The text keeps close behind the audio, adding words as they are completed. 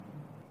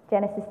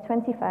Genesis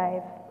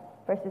 25,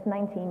 verses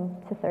 19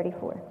 to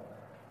 34.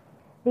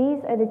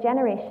 These are the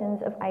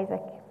generations of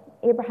Isaac,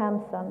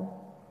 Abraham's son.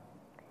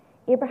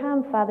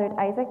 Abraham fathered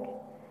Isaac,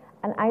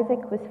 and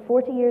Isaac was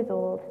 40 years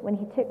old when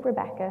he took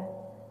Rebekah,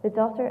 the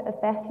daughter of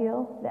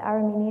Bethuel the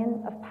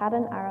Aramean of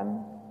Paddan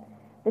Aram,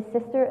 the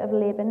sister of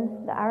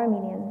Laban the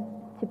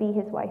Aramean, to be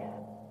his wife.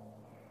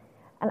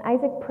 And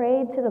Isaac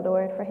prayed to the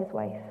Lord for his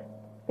wife,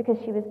 because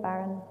she was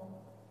barren.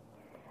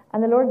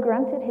 And the Lord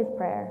granted his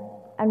prayer,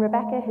 and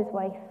Rebekah his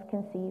wife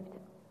conceived.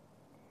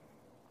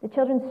 The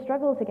children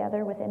struggled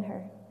together within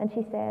her, and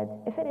she said,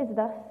 "If it is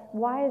thus,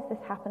 why is this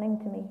happening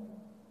to me?"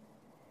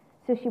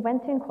 So she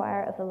went to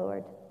inquire of the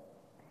Lord.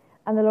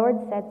 And the Lord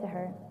said to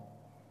her,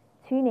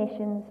 "Two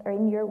nations are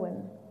in your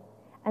womb,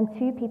 and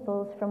two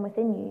peoples from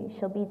within you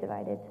shall be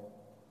divided.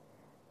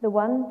 The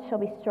one shall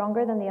be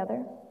stronger than the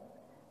other,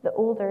 the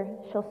older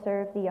shall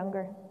serve the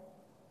younger."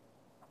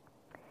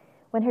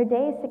 When her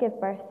days to give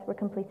birth were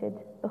completed,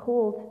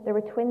 behold, there were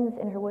twins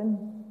in her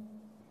womb.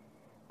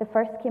 The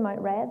first came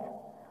out red,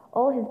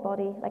 all his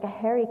body like a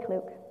hairy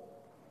cloak,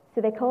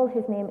 so they called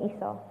his name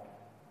Esau.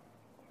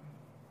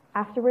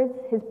 Afterwards,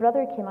 his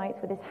brother came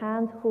out with his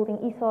hand holding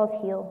Esau's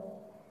heel,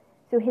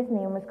 so his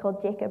name was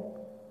called Jacob.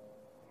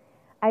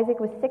 Isaac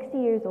was 60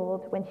 years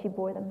old when she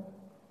bore them.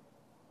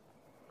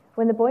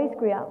 When the boys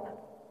grew up,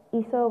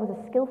 Esau was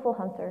a skillful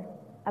hunter,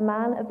 a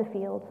man of the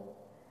field,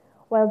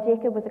 while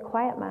Jacob was a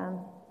quiet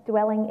man,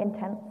 dwelling in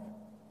tents.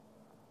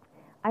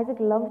 Isaac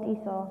loved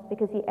Esau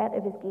because he ate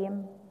of his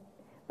game,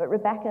 but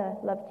Rebekah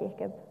loved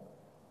Jacob.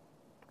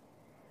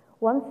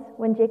 Once,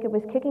 when Jacob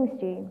was cooking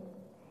stew,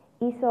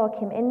 Esau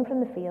came in from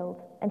the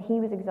field, and he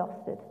was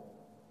exhausted.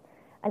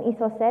 And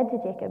Esau said to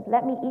Jacob,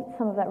 "Let me eat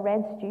some of that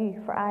red stew,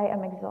 for I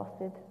am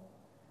exhausted."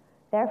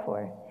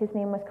 Therefore, his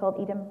name was called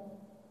Edom.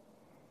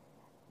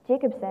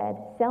 Jacob said,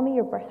 "Sell me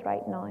your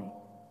birthright now."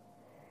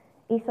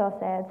 Esau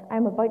said, "I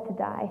am about to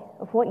die.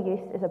 Of what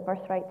use is a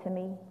birthright to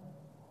me?"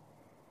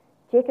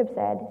 Jacob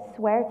said,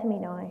 "Swear to me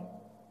now."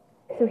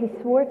 So he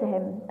swore to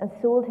him and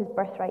sold his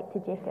birthright to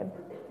Jacob.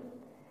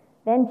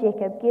 Then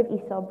Jacob gave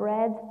Esau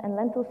bread and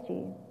lentil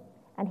stew,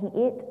 and he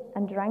ate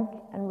and drank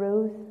and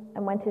rose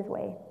and went his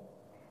way.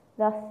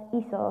 Thus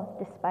Esau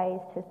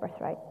despised his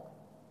birthright.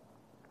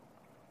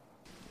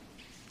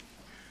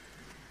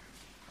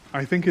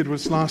 I think it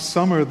was last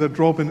summer that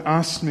Robin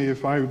asked me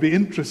if I would be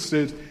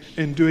interested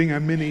in doing a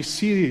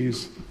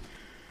mini-series.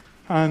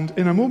 And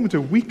in a moment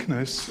of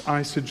weakness,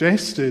 I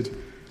suggested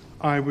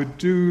I would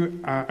do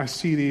a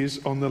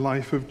series on the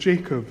life of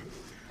Jacob.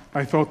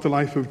 I thought the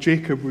life of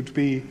Jacob would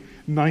be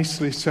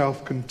nicely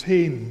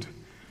self-contained.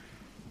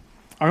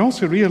 I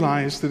also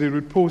realized that it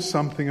would pose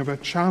something of a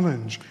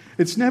challenge.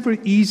 It's never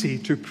easy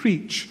to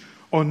preach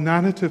on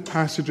narrative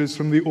passages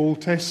from the Old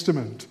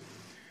Testament,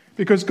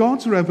 because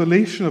God's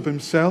revelation of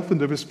himself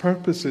and of his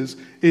purposes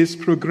is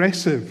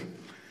progressive.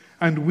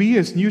 And we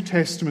as New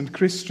Testament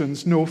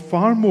Christians know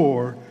far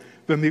more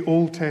than the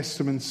Old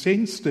Testament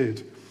saints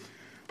did.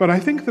 But I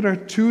think there are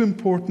two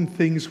important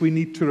things we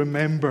need to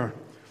remember.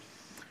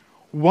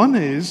 One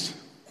is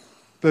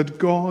that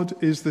God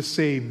is the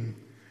same.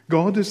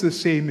 God is the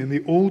same in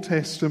the Old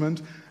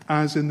Testament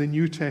as in the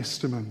New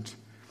Testament.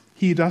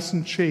 He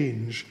doesn't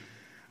change,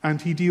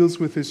 and he deals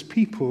with his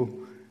people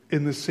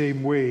in the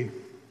same way.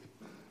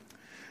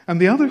 And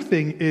the other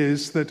thing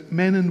is that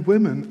men and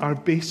women are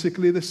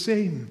basically the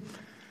same.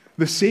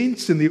 The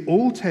saints in the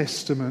Old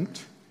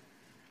Testament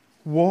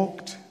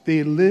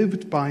they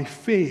lived by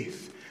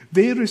faith.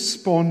 They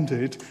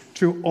responded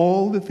to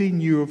all that they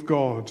knew of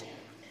God.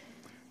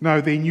 Now,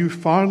 they knew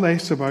far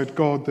less about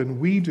God than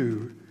we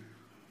do,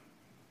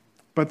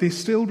 but they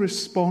still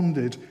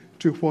responded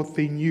to what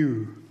they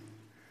knew.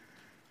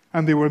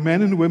 And they were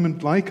men and women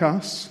like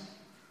us,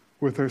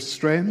 with their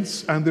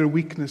strengths and their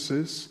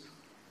weaknesses,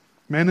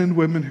 men and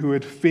women who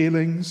had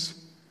failings,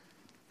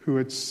 who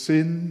had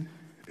sin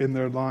in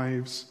their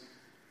lives,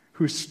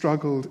 who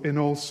struggled in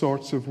all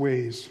sorts of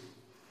ways.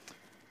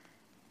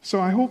 So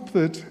I hope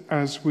that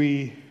as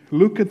we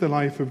look at the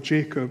life of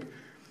Jacob,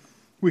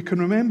 we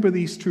can remember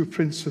these two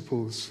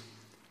principles,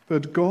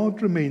 that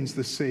God remains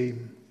the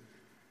same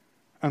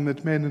and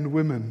that men and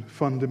women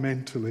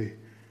fundamentally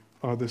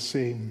are the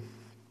same.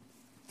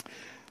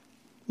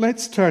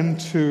 Let's turn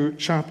to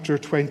chapter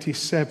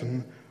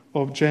 27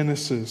 of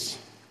Genesis.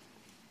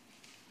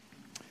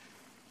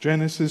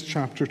 Genesis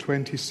chapter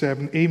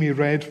 27. Amy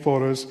read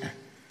for us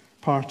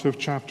part of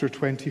chapter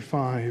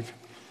 25.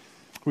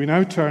 We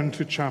now turn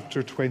to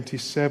chapter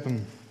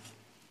 27.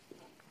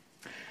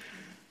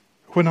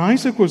 When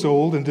Isaac was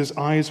old and his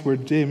eyes were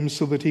dim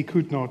so that he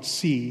could not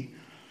see,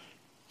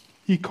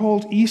 he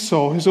called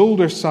Esau, his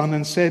older son,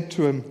 and said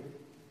to him,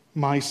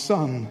 "My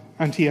son."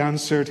 And he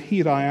answered,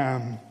 "Here I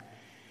am."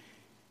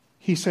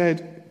 He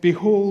said,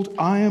 "Behold,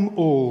 I am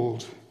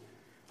old.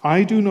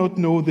 I do not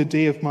know the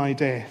day of my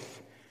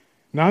death.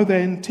 Now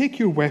then, take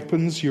your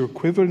weapons, your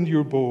quiver and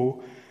your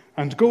bow,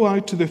 and go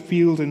out to the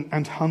field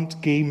and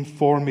hunt game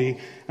for me,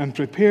 and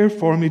prepare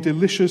for me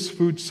delicious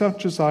food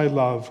such as I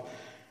love,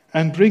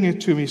 and bring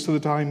it to me so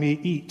that I may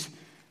eat,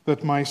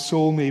 that my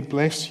soul may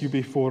bless you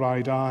before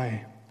I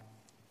die."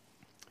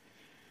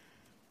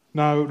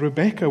 Now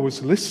Rebekah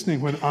was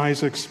listening when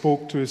Isaac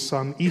spoke to his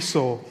son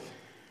Esau.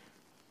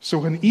 So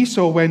when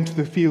Esau went to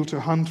the field to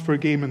hunt for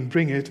game and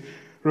bring it,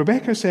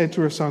 Rebekah said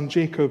to her son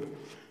Jacob,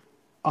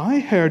 "I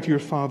heard your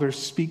father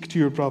speak to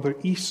your brother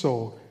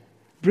Esau.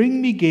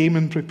 Bring me game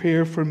and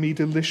prepare for me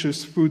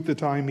delicious food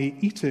that I may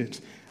eat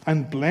it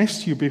and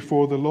bless you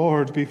before the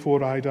Lord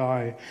before I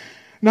die.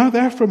 Now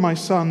therefore, my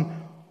son,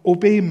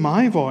 obey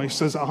my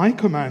voice as I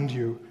command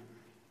you.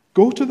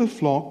 Go to the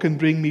flock and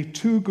bring me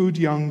 2 good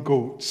young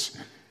goats,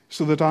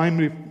 so that I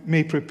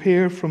may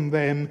prepare from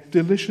them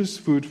delicious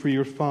food for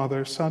your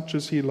father, such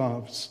as he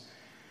loves.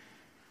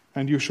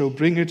 And you shall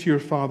bring it to your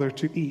father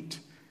to eat,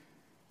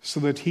 so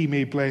that he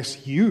may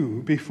bless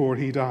you before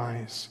he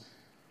dies."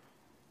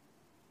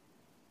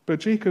 But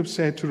Jacob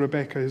said to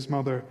Rebekah his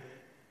mother,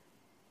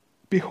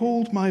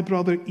 "Behold, my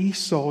brother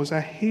Esau is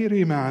a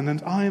hairy man,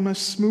 and I am a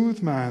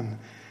smooth man.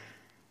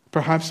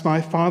 Perhaps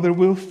my father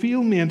will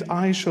feel me, and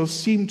I shall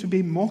seem to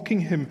be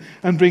mocking him,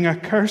 and bring a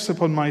curse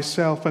upon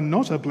myself, and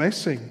not a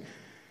blessing."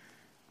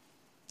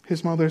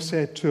 His mother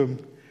said to him,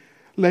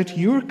 "Let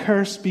your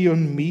curse be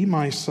on me,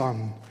 my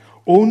son.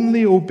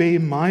 Only obey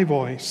my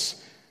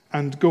voice,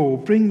 and go,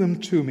 bring them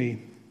to me."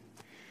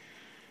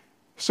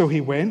 So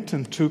he went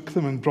and took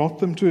them and brought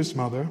them to his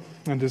mother,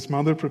 and his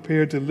mother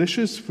prepared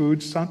delicious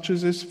food such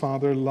as his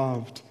father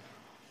loved.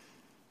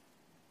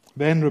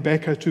 Then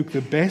Rebekah took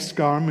the best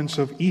garments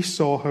of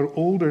Esau, her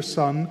older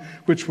son,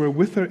 which were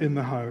with her in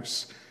the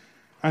house,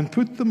 and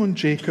put them on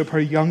Jacob, her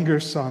younger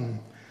son.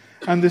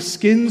 And the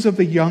skins of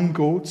the young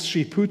goats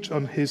she put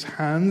on his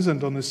hands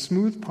and on the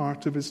smooth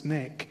part of his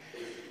neck.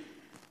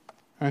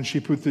 And she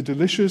put the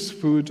delicious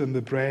food and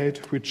the bread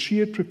which she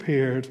had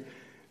prepared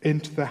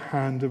into the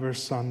hand of her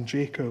son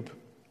Jacob.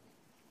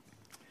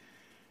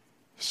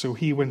 So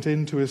he went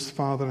in to his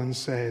father and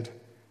said,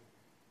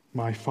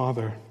 "My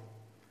father."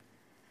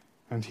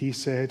 And he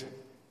said,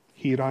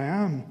 "Here I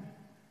am."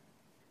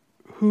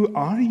 "Who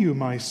are you,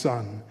 my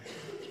son?"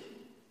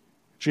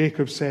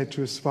 Jacob said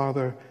to his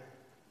father,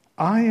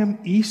 "I am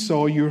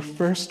Esau, your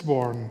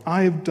firstborn.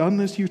 I have done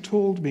as you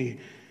told me.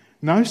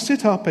 Now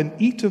sit up and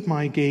eat of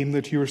my game,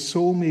 that your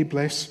soul may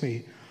bless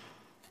me."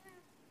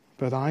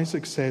 But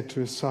Isaac said to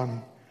his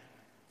son,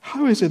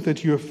 "How is it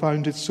that you have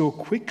found it so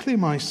quickly,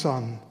 my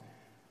son?"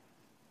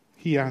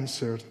 He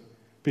answered,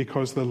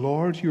 "Because the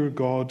Lord your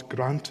God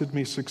granted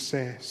me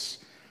success."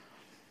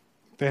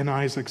 Then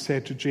Isaac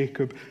said to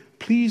Jacob,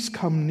 "Please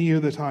come near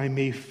that I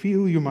may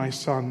feel you, my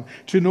son,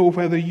 to know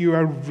whether you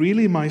are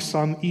really my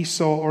son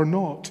Esau or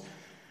not."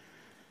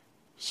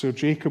 So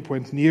Jacob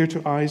went near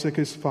to Isaac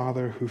his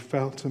father, who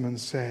felt him and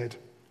said,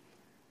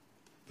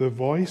 "The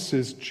voice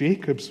is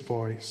Jacob's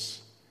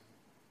voice,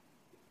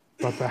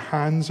 but the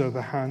hands are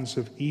the hands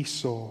of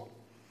Esau."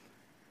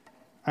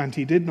 And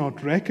he did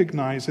not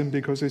recognize him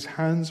because his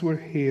hands were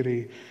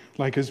hairy,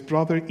 like his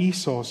brother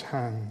Esau's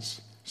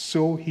hands.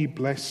 So he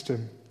blessed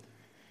him.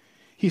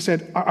 He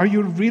said, "Are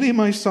you really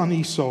my son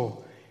Esau?"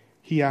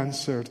 He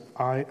answered,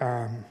 "I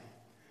am."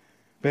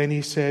 Then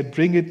he said,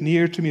 "Bring it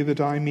near to me that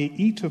I may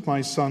eat of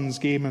my son's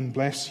game and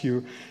bless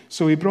you."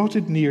 So he brought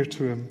it near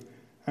to him,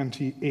 and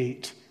he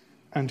ate,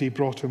 and he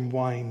brought him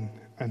wine,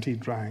 and he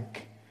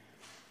drank.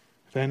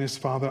 Then his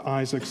father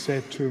Isaac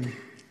said to him,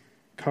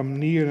 "Come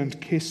near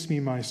and kiss me,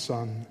 my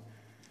son."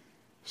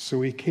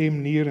 So he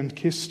came near and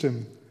kissed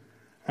him,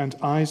 and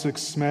Isaac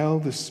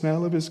smelled the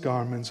smell of his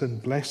garments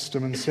and blessed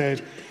him and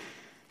said,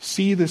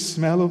 "See, the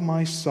smell of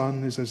my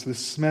son is as the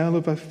smell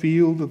of a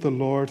field that the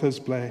Lord has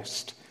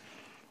blessed.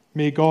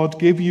 May God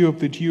give you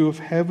of the dew of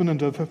heaven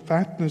and of the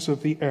fatness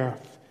of the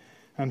earth,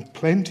 and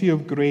plenty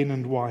of grain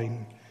and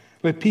wine.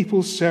 Let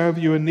people serve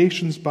you and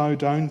nations bow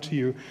down to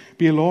you.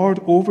 Be Lord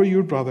over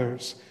your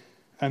brothers,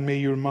 and may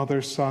your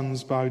mother's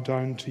sons bow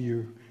down to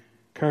you.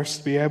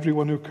 Cursed be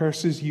everyone who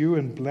curses you,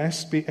 and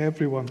blessed be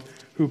everyone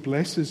who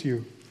blesses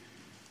you."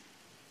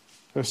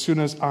 As soon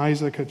as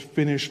Isaac had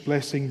finished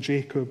blessing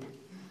Jacob,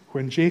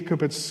 when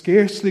Jacob had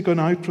scarcely gone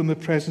out from the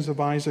presence of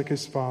Isaac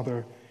his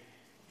father,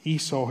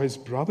 Esau his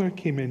brother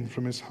came in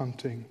from his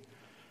hunting.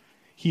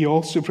 He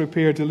also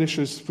prepared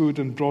delicious food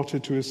and brought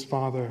it to his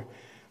father.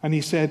 And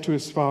he said to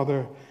his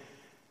father,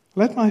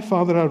 "Let my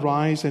father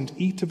arise and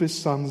eat of his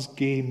son's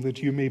game,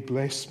 that you may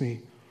bless me."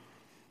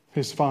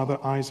 His father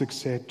Isaac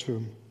said to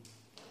him,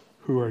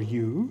 "Who are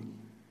you?"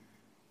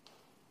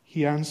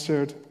 He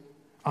answered,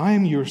 "I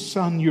am your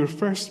son, your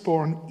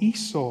firstborn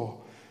Esau."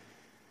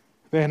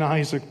 Then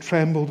Isaac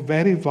trembled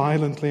very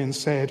violently and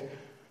said,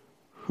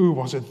 "Who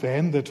was it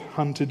then that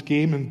hunted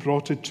game and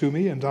brought it to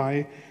me, and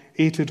I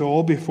ate it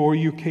all before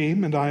you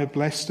came, and I have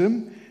blessed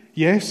him?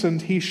 Yes,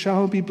 and he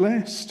shall be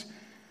blessed."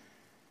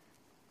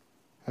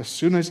 As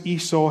soon as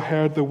Esau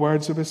heard the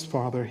words of his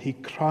father, he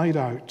cried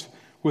out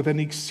with an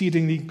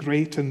exceedingly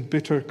great and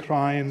bitter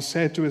cry, and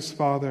said to his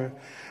father,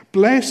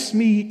 "Bless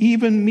me,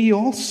 even me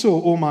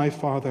also, O my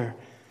father."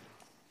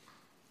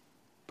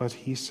 But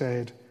he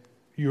said,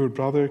 "Your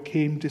brother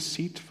came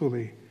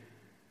deceitfully,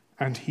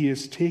 and he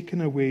has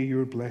taken away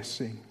your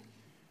blessing."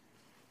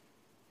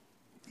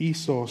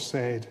 Esau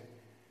said,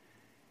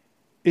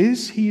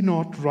 "Is he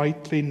not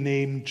rightly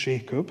named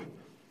Jacob?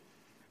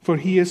 For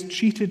he has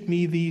cheated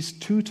me these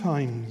 2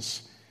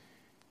 times.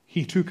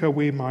 He took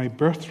away my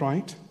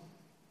birthright,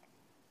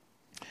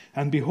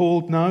 and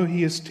behold, now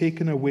he has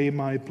taken away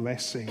my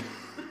blessing."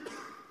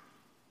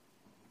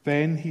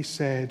 Then he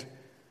said,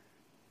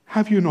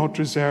 "Have you not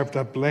reserved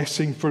a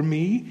blessing for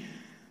me?"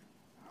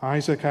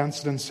 Isaac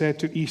answered and said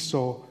to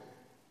Esau,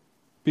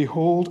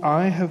 "Behold,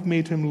 I have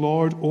made him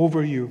lord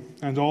over you,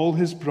 and all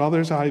his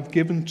brothers I have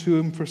given to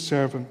him for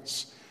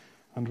servants,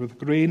 and with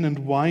grain and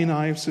wine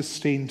I have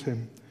sustained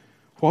him.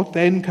 What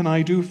then can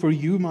I do for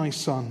you, my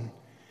son?"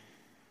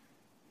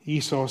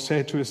 Esau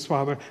said to his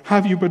father,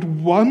 "Have you but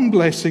one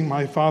blessing,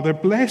 my father?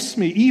 Bless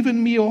me,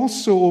 even me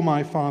also, O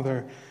my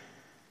father."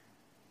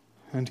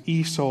 And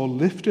Esau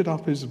lifted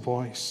up his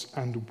voice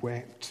and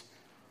wept.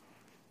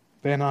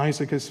 Then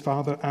Isaac his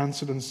father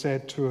answered and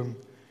said to him,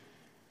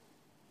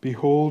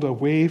 "Behold,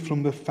 away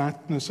from the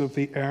fatness of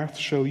the earth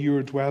shall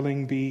your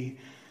dwelling be,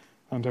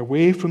 and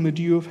away from the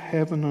dew of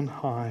heaven on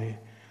high.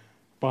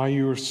 By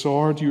your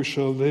sword you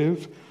shall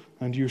live,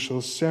 and you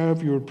shall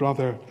serve your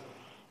brother.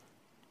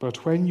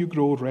 But when you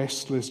grow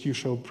restless, you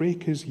shall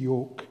break his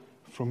yoke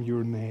from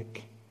your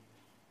neck."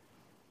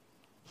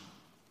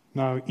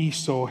 Now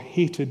Esau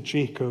hated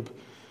Jacob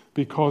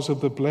because of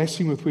the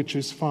blessing with which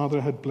his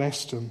father had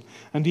blessed him.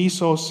 And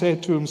Esau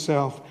said to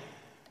himself,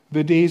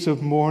 "The days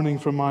of mourning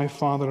for my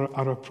father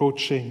are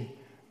approaching.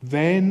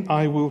 Then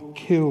I will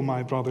kill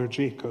my brother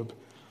Jacob."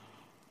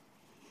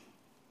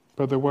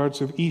 But the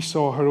words of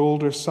Esau, her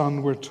older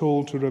son, were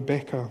told to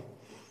Rebekah.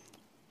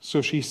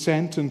 So she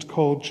sent and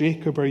called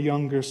Jacob, her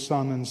younger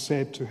son, and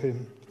said to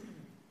him,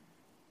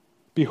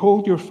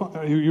 "Behold,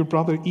 your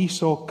brother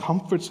Esau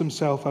comforts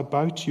himself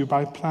about you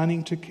by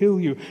planning to kill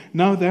you.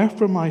 Now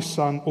therefore, my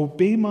son,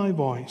 obey my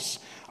voice.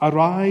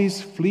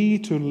 Arise, flee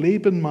to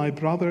Laban my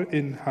brother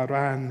in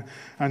Haran,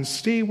 and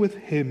stay with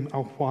him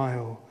a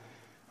while,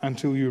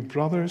 until your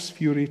brother's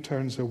fury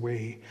turns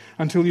away,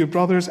 until your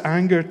brother's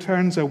anger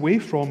turns away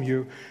from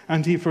you,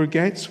 and he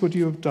forgets what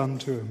you have done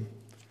to him.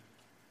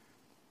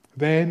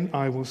 Then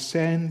I will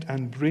send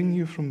and bring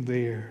you from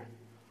there.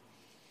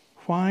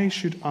 Why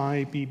should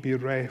I be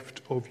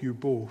bereft of you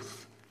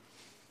both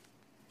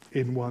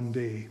in one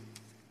day?"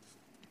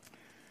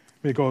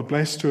 May God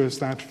bless to us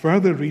that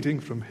further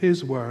reading from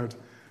his word,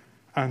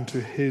 and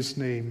to his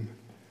name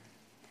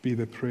be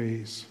the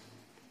praise.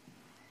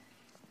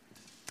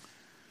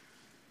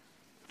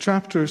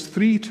 Chapters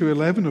 3 to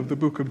 11 of the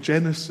book of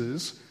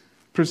Genesis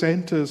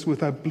present us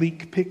with a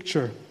bleak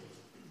picture.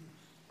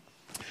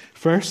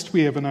 First,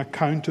 we have an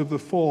account of the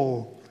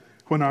fall,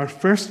 when our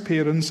first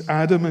parents,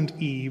 Adam and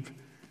Eve,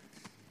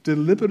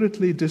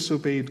 deliberately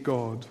disobeyed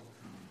God,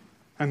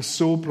 and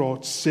so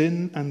brought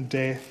sin and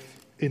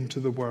death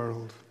into the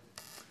world.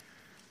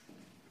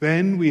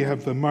 Then we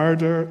have the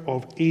murder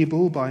of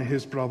Abel by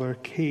his brother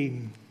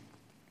Cain.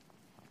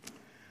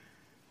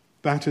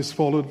 That is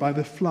followed by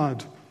the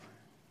flood,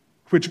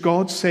 which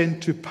God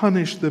sent to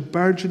punish the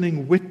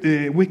burgeoning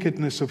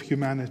wickedness of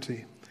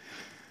humanity.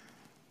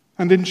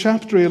 And in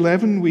chapter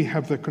 11, we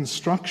have the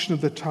construction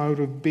of the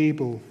Tower of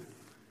Babel,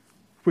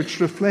 which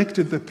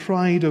reflected the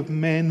pride of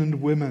men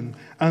and women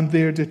and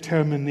their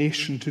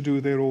determination to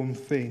do their own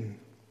thing.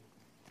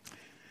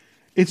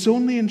 It's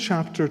only in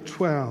chapter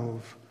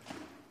 12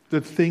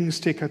 that things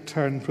take a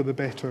turn for the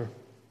better.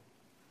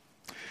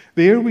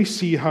 There we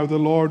see how the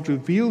Lord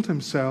revealed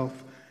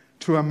himself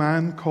to a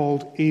man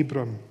called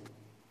Abram.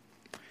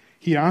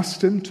 He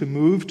asked him to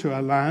move to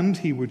a land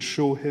he would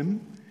show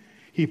him.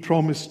 He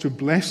promised to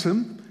bless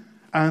him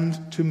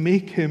and to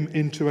make him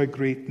into a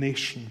great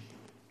nation.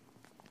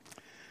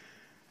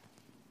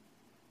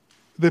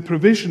 The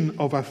provision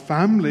of a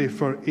family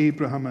for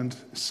Abraham and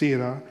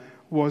Sarah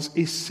was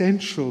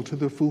essential to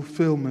the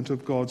fulfillment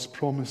of God's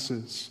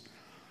promises.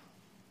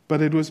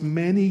 But it was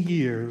many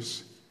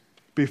years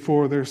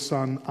before their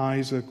son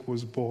Isaac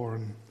was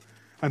born,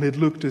 and it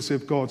looked as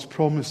if God's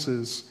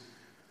promises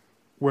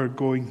were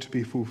going to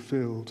be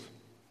fulfilled.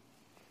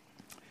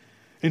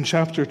 In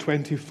chapter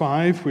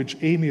 25, which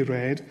Amy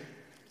read,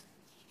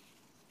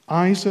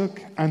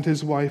 Isaac and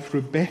his wife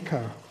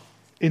Rebekah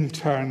in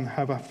turn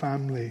have a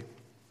family.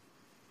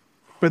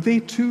 But they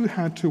too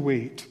had to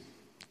wait.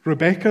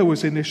 Rebekah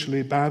was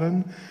initially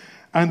barren,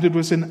 and it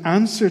was in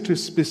answer to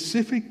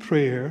specific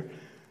prayer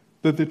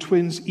that the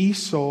twins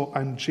Esau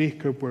and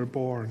Jacob were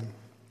born.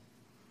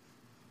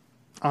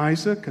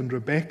 Isaac and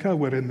Rebekah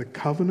were in the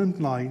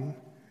covenant line,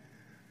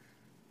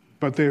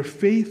 but their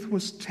faith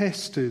was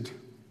tested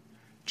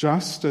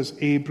just as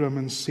Abram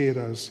and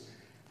Sarah's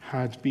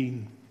had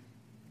been.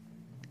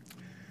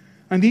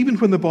 And even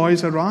when the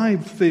boys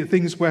arrived,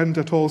 things weren't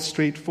at all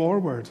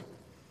straightforward.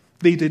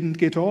 They didn't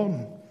get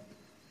on.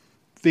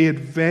 They had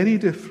very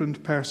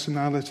different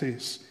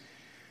personalities.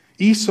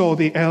 Esau,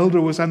 the elder,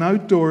 was an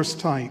outdoors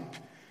type.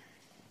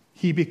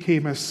 He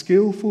became a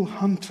skillful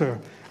hunter,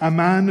 a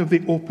man of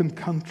the open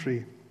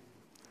country.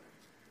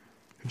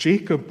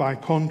 Jacob, by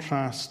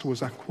contrast,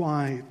 was a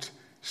quiet,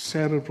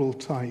 cerebral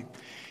type.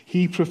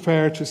 He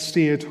preferred to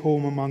stay at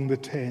home among the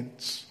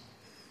tents.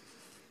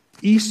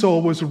 Esau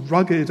was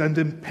rugged and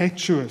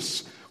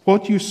impetuous.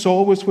 What you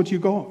saw was what you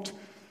got.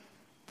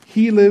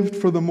 He lived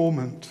for the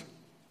moment.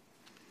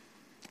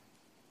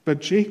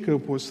 But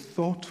Jacob was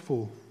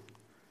thoughtful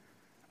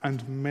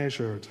and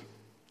measured.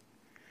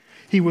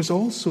 He was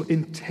also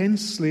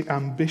intensely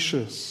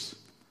ambitious,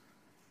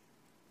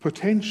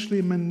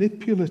 potentially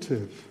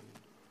manipulative,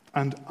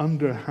 and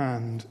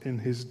underhand in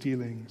his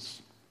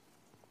dealings.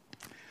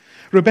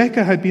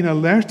 Rebekah had been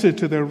alerted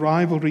to their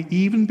rivalry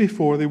even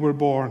before they were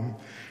born.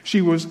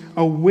 She was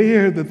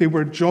aware that they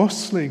were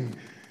jostling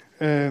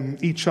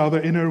each other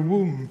in her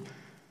womb,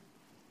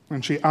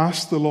 and she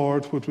asked the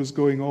Lord what was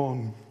going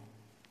on.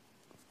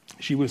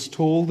 She was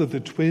told that the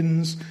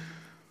twins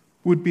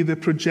would be the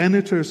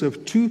progenitors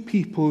of two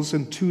peoples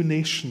and two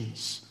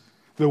nations.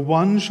 The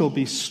one shall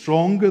be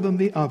stronger than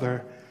the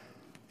other.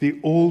 The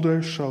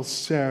older shall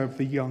serve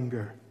the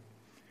younger.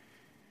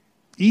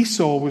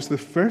 Esau was the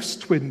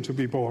first twin to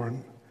be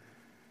born,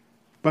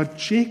 but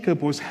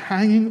Jacob was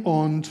hanging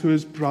on to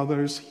his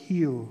brother's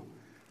heel.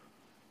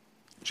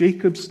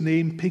 Jacob's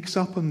name picks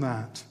up on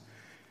that.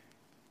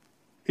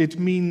 It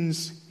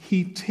means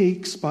he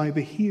takes by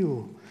the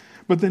heel.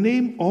 But the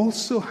name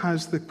also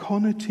has the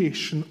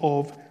connotation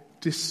of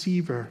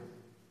deceiver.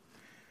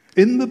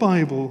 In the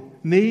Bible,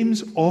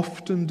 names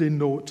often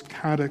denote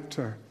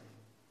character.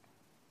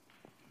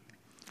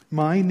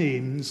 My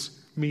names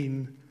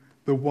mean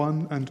the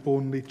one and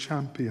only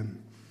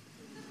champion.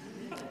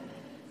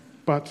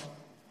 But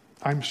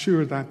I'm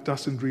sure that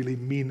doesn't really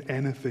mean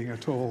anything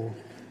at all.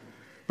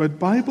 But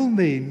Bible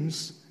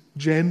names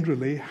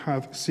generally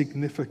have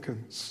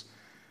significance.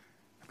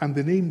 And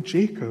the name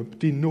Jacob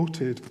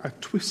denoted a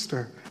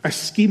twister, a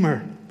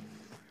schemer.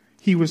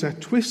 He was a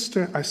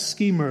twister, a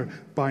schemer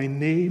by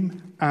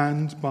name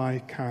and by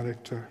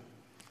character.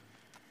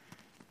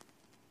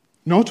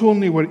 Not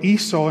only were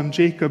Esau and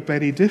Jacob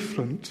very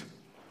different,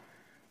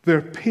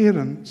 their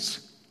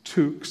parents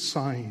took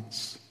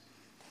sides.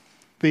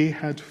 They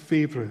had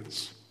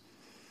favorites.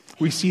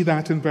 We see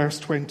that in verse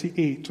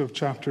 28 of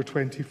chapter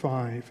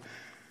 25.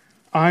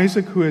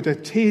 Isaac, who had a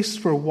taste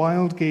for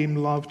wild game,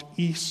 loved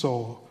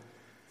Esau,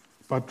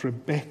 but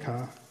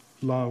Rebekah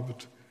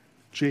loved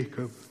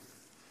Jacob.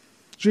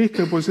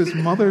 Jacob was his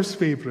mother's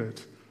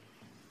favorite.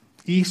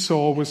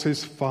 Esau was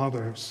his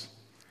father's.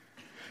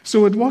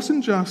 So it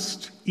wasn't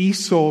just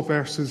Esau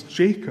versus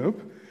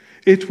Jacob.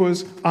 It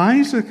was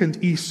Isaac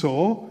and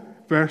Esau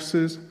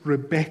versus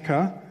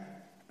Rebekah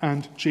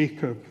and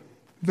Jacob.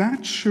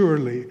 That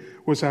surely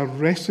was a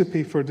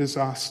recipe for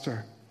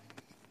disaster.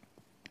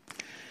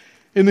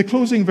 In the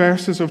closing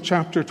verses of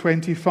chapter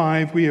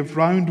 25, we have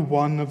round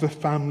one of the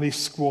family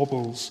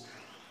squabbles,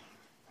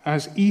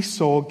 as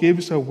Esau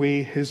gives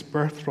away his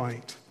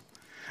birthright.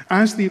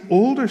 As the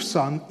older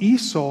son,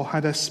 Esau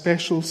had a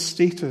special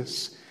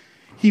status.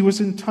 He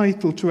was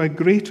entitled to a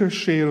greater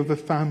share of the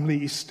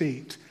family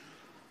estate.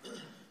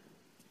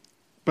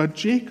 But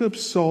Jacob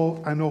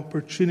saw an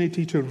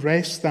opportunity to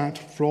wrest that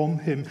from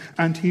him,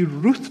 and he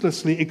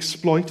ruthlessly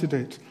exploited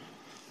it.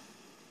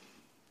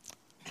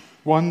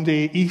 One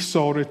day,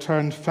 Esau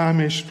returned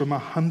famished from a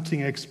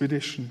hunting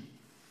expedition.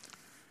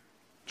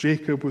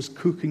 Jacob was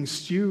cooking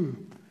stew,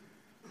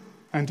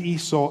 and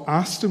Esau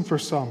asked him for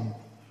some.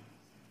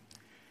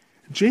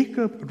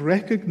 Jacob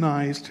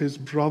recognized his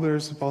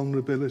brother's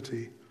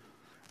vulnerability,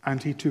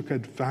 and he took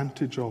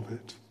advantage of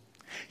it.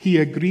 He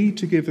agreed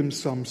to give him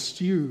some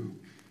stew,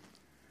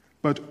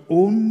 but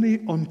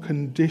only on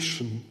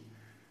condition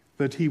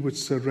that he would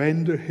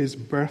surrender his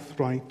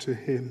birthright to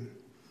him.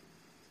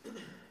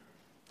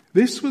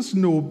 This was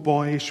no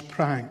boyish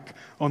prank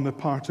on the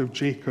part of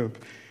Jacob.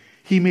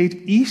 He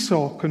made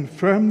Esau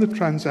confirm the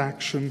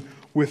transaction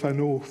with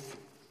an oath.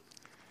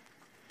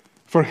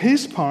 For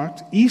his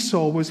part,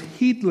 Esau was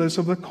heedless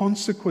of the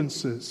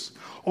consequences.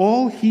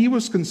 All he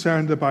was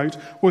concerned about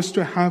was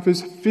to have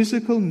his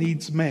physical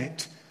needs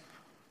met.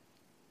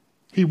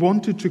 He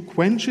wanted to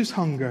quench his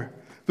hunger.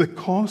 The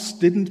cost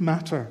didn't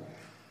matter.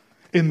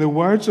 In the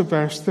words of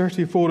verse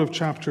 34 of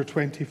chapter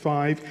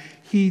 25,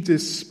 he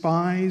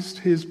despised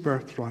his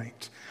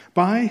birthright.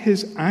 By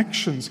his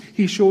actions,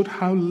 he showed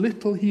how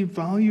little he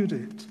valued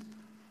it.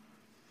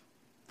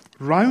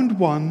 Round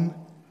one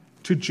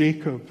to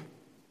Jacob.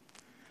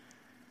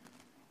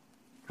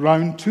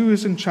 Round two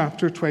is in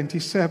chapter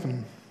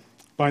 27.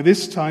 By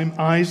this time,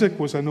 Isaac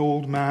was an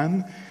old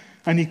man,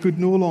 and he could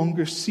no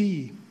longer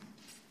see.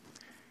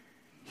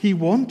 He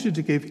wanted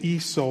to give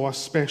Esau a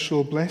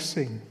special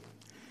blessing.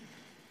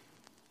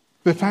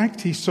 The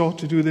fact he sought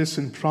to do this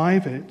in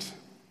private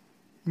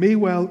may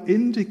well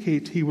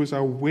indicate he was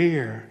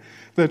aware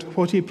that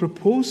what he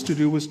proposed to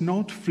do was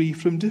not free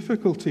from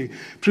difficulty.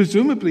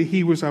 Presumably,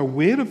 he was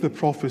aware of the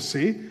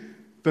prophecy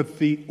that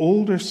the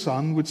older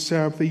son would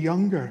serve the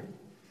younger.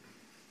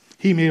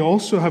 He may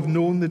also have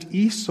known that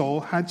Esau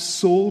had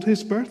sold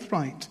his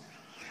birthright.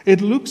 It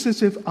looks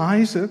as if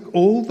Isaac,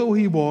 old though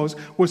he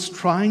was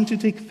trying to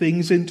take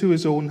things into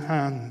his own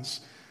hands.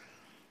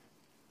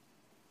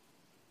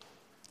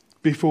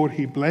 Before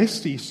he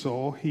blessed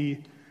Esau, he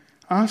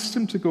asked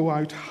him to go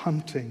out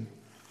hunting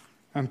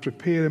and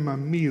prepare him a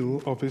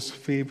meal of his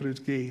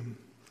favorite game.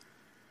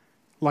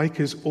 Like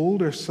his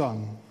older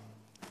son,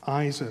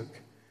 Isaac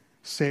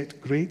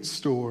set great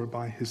store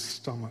by his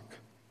stomach.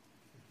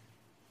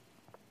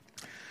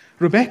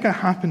 Rebekah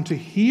happened to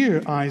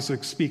hear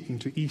Isaac speaking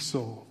to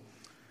Esau,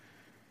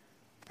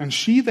 and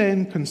she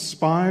then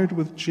conspired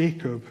with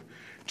Jacob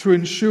to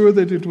ensure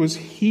that it was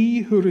he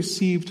who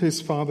received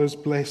his father's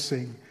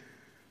blessing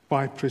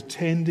by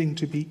pretending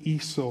to be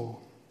Esau.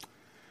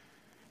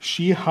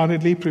 She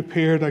hurriedly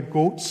prepared a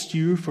goat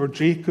stew for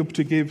Jacob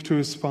to give to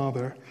his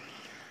father,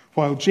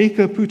 while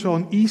Jacob put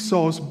on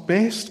Esau's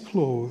best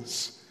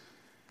clothes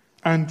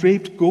and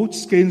draped goat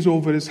skins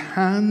over his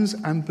hands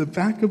and the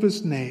back of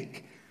his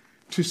neck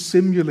to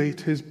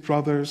simulate his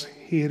brother's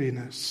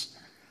hairiness.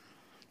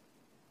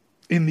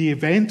 In the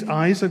event,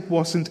 Isaac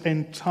wasn't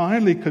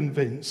entirely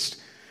convinced.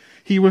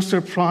 He was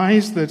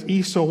surprised that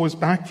Esau was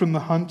back from the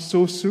hunt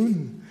so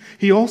soon.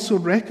 He also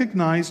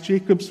recognized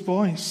Jacob's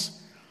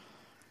voice.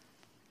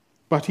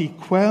 But he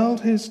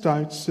quelled his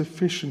doubts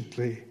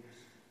sufficiently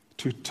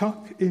to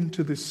tuck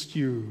into the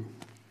stew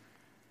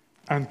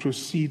and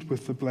proceed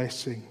with the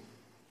blessing.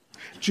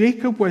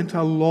 Jacob went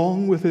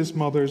along with his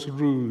mother's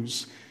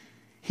ruse.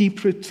 He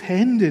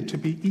pretended to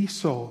be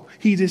Esau.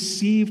 He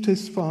deceived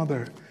his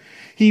father.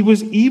 He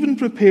was even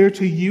prepared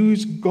to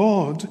use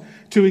God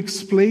to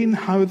explain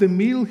how the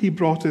meal he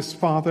brought his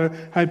father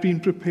had been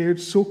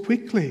prepared so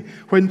quickly.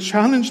 When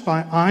challenged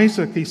by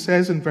Isaac, he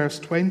says in verse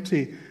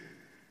 20,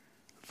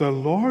 "The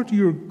Lord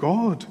your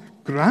God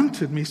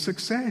granted me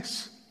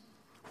success."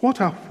 What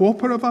a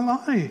whopper of a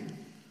lie!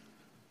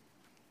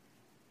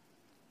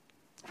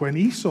 When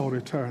Esau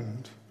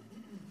returned,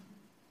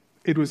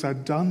 it was a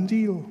done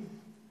deal.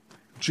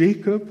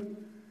 Jacob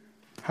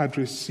had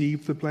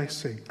received the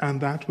blessing,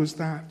 and that was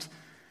that.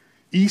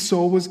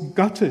 Esau was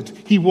gutted.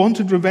 He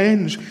wanted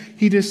revenge.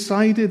 He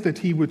decided that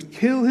he would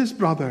kill his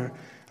brother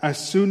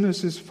as soon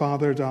as his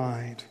father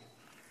died.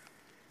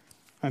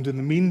 And in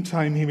the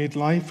meantime, he made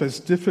life as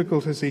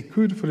difficult as he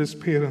could for his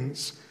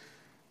parents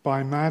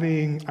by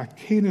marrying a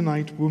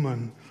Canaanite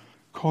woman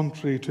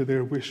contrary to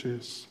their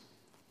wishes.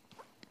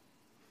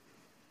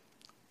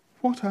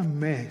 What a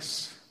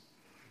mess.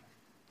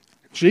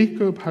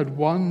 Jacob had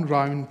won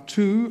round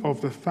 2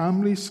 of the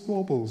family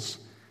squabbles,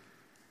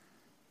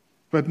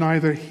 but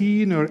neither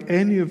he nor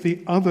any of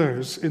the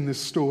others in the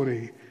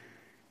story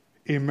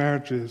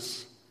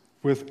emerges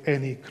with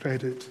any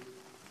credit.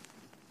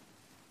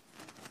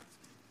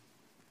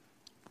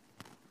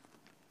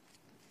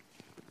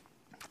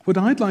 What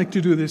I'd like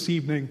to do this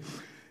evening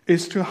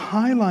is to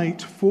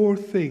highlight 4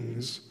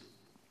 things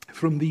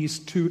from these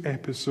 2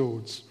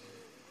 episodes.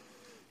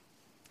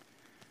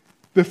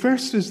 The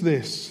first is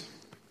this: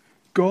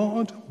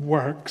 God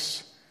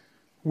works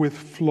with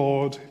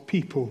flawed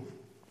people.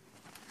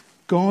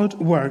 God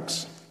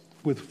works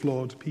with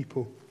flawed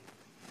people.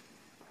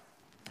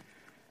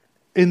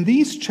 In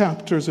these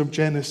chapters of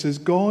Genesis,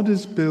 God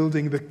is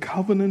building the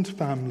covenant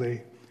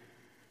family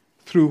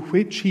through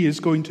which he is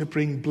going to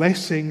bring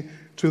blessing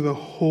to the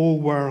whole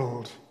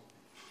world.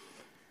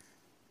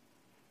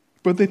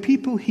 But the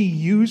people he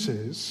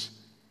uses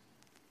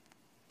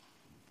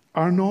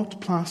are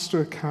not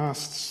plaster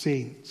cast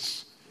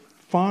saints.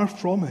 Far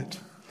from it.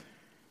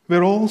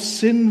 They're all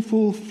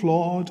sinful,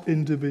 flawed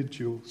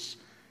individuals.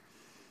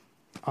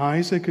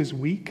 Isaac is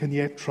weak and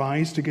yet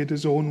tries to get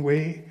his own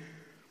way.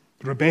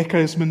 Rebekah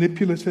is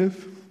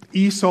manipulative.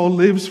 Esau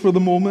lives for the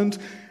moment.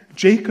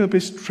 Jacob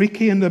is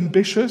tricky and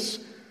ambitious.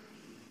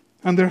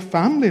 And their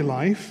family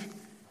life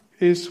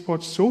is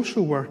what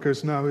social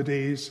workers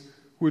nowadays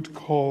would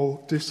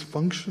call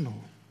dysfunctional.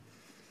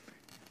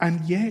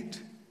 And yet,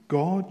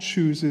 God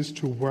chooses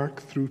to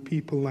work through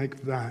people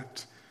like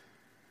that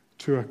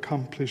to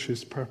accomplish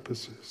his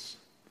purposes.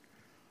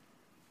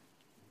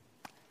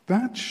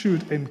 That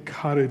should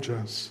encourage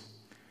us.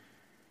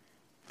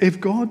 If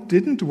God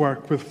didn't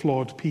work with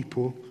flawed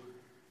people,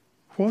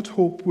 what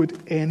hope would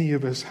any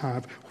of us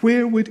have?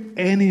 Where would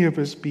any of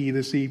us be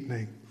this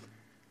evening?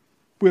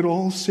 We're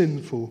all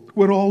sinful.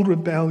 We're all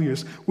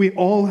rebellious. We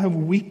all have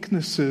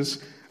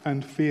weaknesses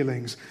and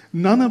failings.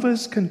 None of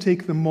us can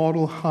take the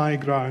moral high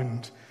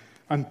ground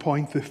and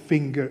point the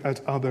finger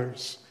at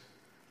others.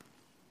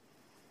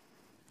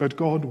 But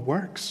God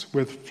works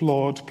with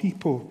flawed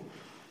people.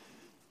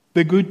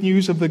 The good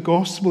news of the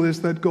gospel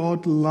is that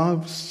God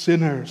loves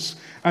sinners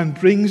and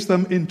brings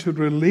them into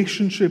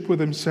relationship with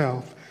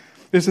himself.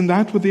 Isn't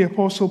that what the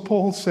Apostle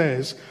Paul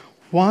says?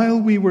 While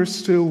we were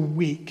still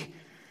weak,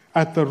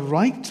 at the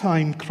right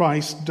time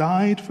Christ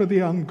died for the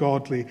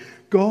ungodly.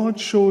 God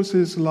shows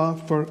his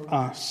love for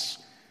us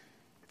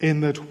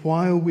in that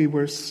while we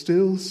were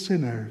still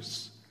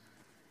sinners,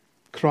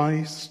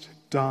 Christ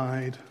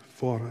died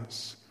for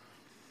us.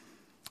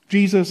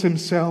 Jesus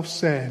himself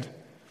said,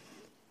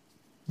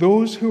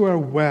 "Those who are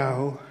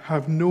well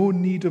have no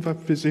need of a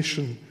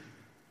physician,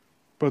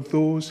 but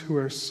those who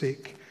are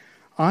sick.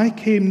 I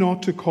came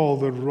not to call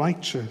the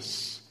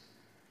righteous,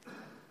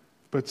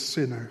 but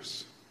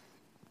sinners."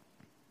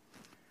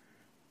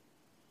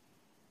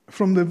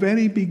 From the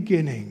very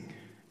beginning,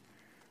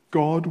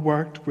 God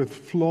worked with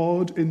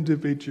flawed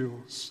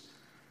individuals.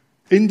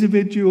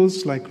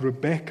 Individuals like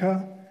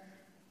Rebekah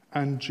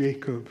and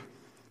Jacob.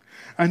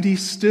 And he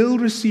still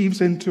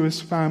receives into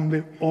his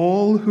family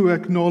all who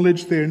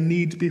acknowledge their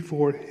need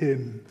before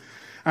him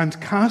and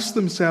cast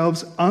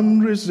themselves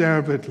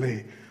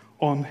unreservedly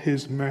on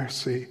his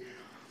mercy.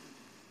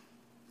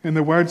 In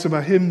the words of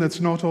a hymn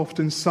that's not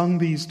often sung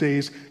these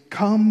days,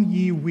 "Come,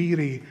 ye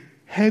weary,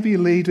 heavy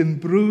laden,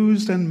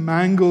 bruised and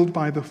mangled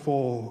by the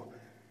fall.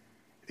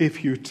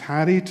 If you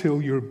tarry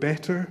till you're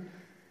better,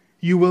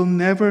 you will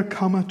never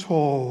come at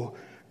all.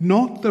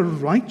 Not the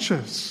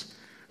righteous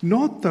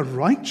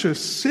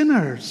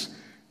sinners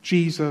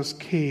Jesus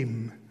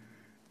came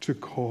to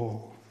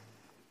call."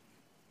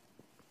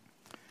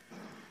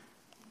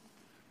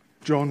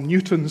 John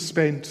Newton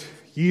spent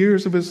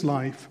years of his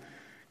life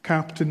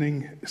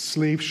captaining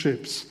slave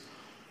ships.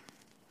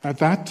 At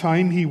that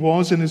time, he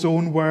was, in his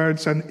own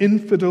words, an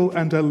infidel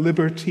and a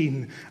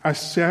libertine, a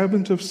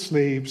servant of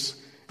slaves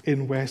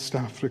in West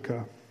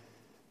Africa.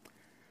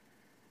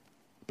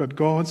 But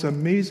God's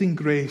amazing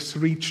grace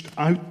reached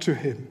out to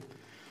him,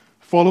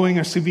 following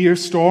a severe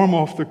storm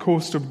off the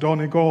coast of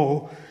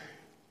Donegal,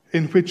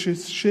 in which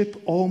his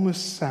ship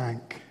almost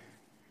sank.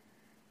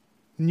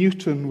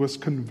 Newton was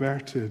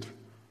converted.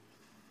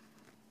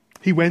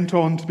 He went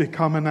on to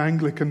become an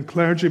Anglican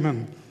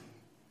clergyman.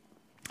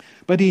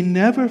 But he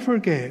never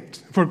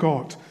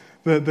forgot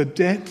the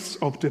depths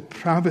of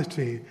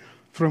depravity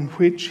from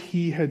which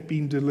he had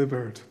been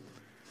delivered.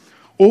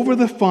 Over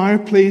the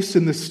fireplace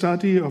in the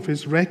study of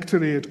his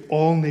rectory at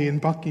Olney in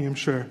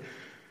Buckinghamshire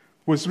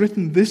was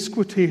written this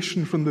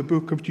quotation from the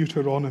book of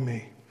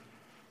Deuteronomy: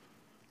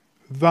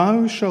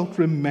 "Thou shalt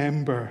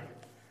remember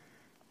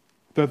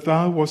that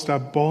thou wast a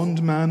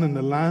bondman in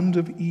the land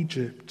of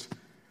Egypt,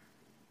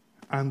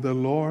 and the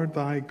Lord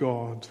thy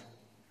God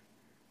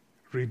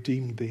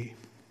redeemed thee."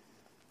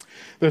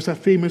 There's a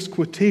famous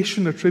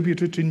quotation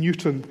attributed to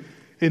Newton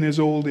in his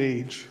old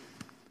age: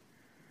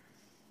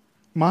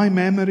 "My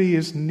memory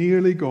is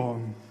nearly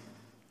gone,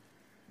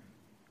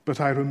 but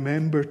I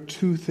remember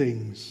two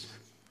things: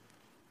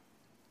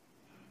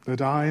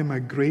 that I am a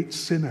great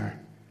sinner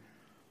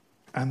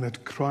and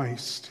that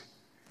Christ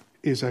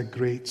is a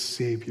great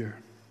Savior."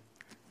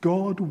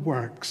 God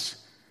works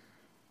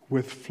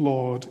with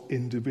flawed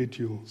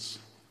individuals.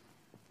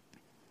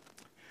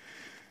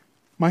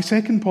 My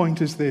second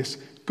point is this: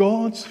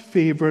 God's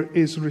favor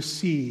is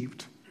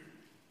received,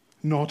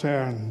 not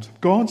earned.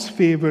 God's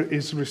favor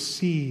is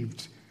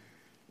received,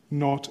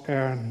 not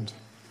earned.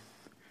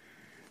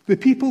 The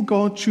people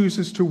God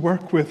chooses to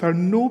work with are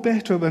no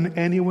better than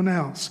anyone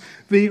else.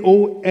 They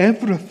owe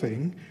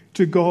everything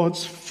to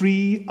God's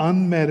free,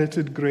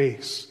 unmerited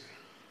grace.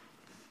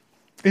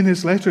 In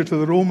his letter to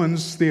the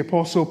Romans, the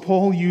Apostle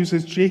Paul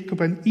uses Jacob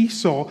and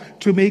Esau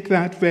to make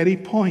that very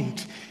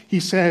point.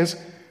 He says,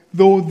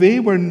 "Though they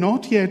were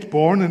not yet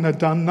born and had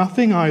done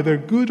nothing either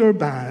good or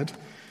bad,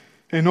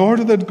 in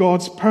order that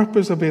God's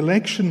purpose of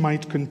election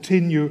might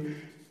continue,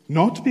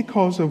 not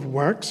because of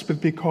works, but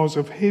because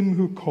of him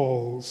who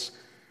calls,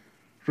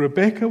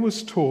 Rebekah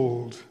was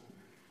told,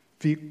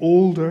 the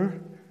older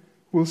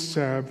will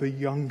serve the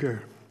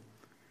younger."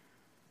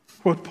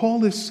 What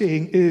Paul is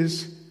saying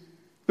is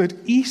that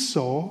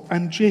Esau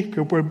and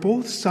Jacob were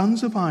both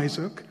sons of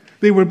Isaac.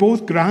 They were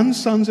both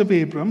grandsons of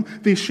Abram.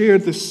 They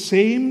shared the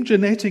same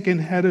genetic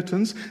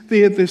inheritance.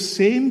 They had the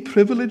same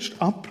privileged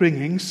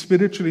upbringing,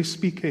 spiritually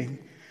speaking.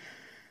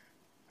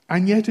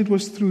 And yet it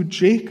was through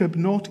Jacob,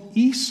 not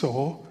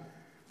Esau,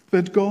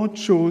 that God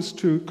chose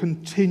to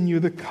continue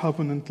the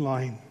covenant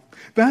line.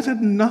 That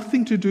had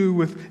nothing to do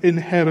with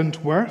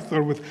inherent worth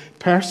or with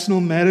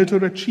personal merit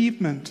or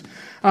achievement.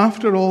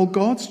 After all,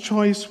 God's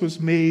choice was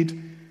made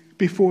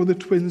before the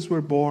twins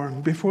were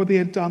born, before they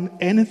had done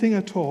anything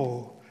at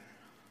all.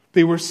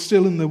 They were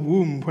still in the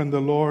womb when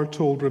the Lord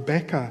told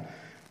Rebekah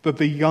that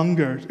the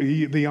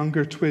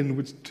younger twin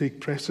would take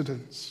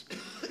precedence.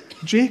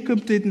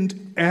 Jacob didn't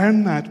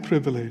earn that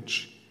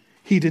privilege.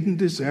 He didn't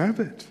deserve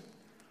it.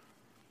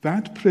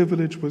 That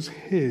privilege was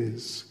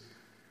his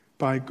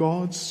by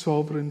God's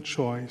sovereign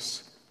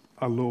choice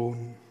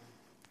alone.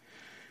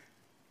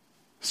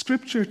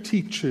 Scripture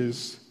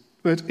teaches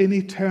that in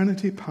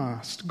eternity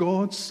past,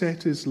 God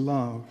set his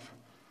love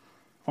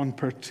on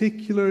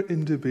particular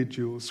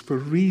individuals for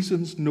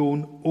reasons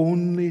known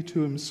only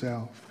to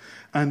himself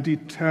and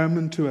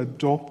determined to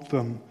adopt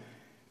them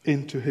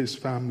into his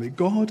family.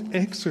 God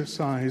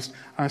exercised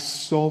a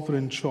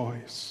sovereign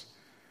choice.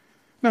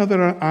 Now,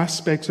 there are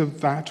aspects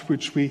of that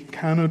which we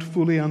cannot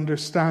fully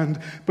understand,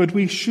 but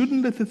we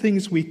shouldn't let the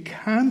things we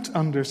can't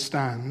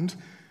understand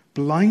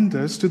blind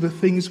us to the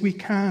things we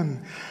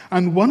can.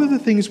 And one of the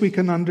things we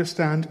can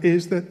understand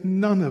is that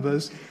none of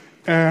us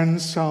earn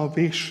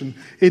salvation.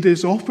 It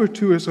is offered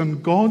to us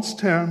on God's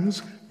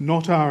terms,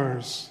 not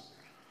ours.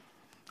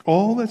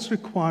 All that's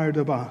required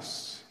of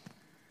us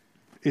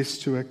is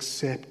to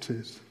accept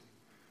it.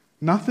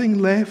 Nothing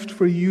left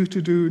for you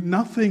to do,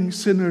 nothing,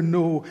 sinner,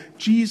 no.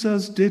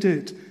 Jesus did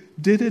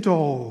it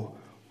all,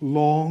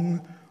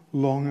 long,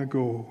 long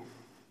ago.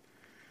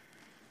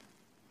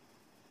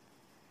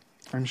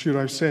 I'm sure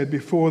I've said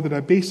before that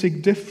a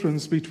basic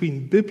difference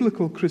between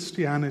biblical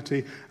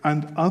Christianity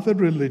and other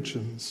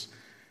religions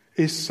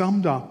is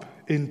summed up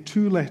in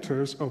 2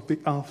 letters of the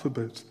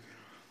alphabet,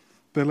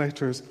 the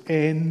letters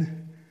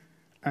N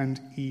and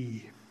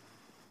E.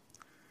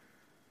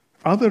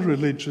 Other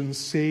religions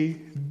say,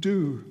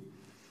 do.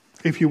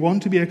 If you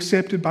want to be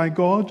accepted by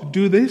God,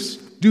 do this,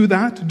 do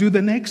that, do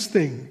the next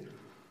thing.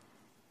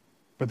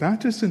 But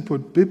that isn't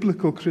what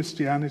biblical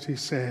Christianity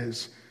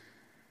says.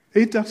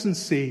 It doesn't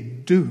say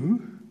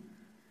do,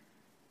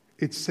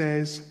 it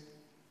says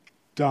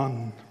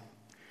done.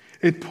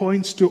 It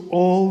points to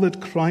all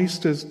that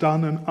Christ has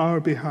done on our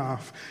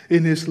behalf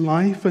in his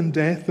life and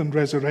death and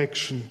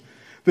resurrection.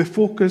 The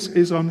focus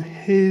is on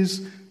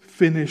his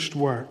finished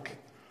work.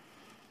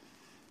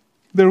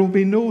 There will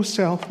be no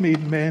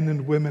self-made men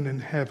and women in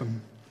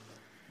heaven.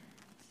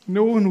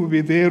 No one will be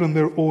there on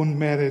their own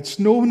merits.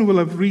 No one will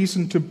have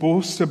reason to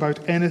boast about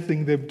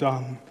anything they've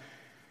done.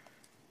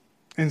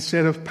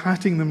 Instead of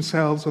patting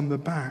themselves on the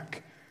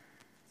back,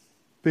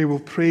 they will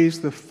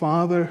praise the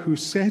Father who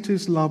set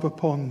his love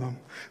upon them,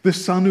 the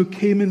Son who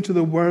came into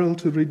the world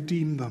to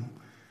redeem them,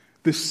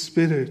 the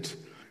Spirit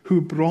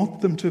who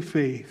brought them to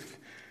faith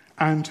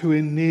and who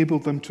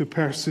enabled them to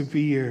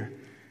persevere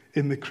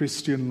in the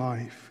Christian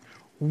life.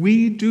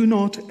 We do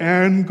not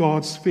earn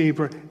God's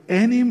favor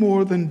any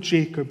more than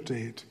Jacob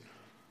did.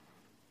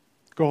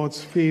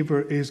 God's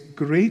favor is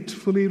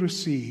gratefully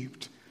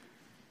received,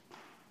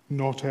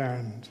 not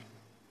earned.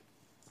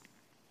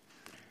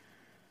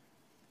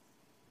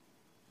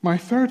 My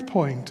third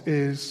point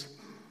is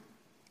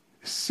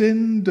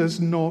sin does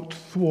not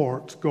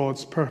thwart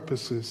God's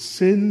purposes.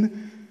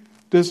 Sin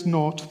does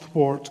not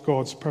thwart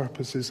God's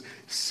purposes.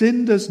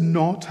 Sin does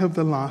not have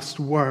the last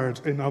word,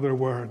 in other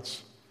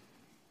words.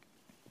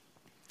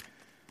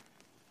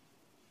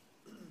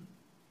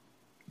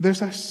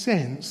 There's a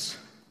sense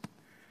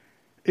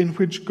in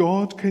which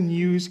God can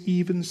use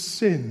even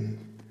sin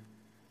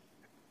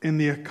in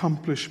the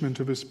accomplishment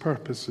of his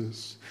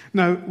purposes.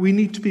 Now, we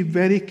need to be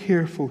very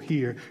careful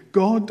here.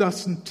 God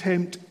doesn't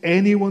tempt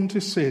anyone to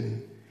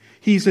sin.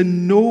 He's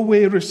in no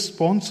way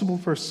responsible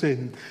for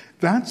sin.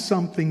 That's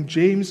something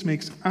James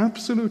makes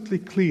absolutely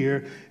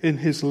clear in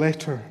his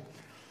letter,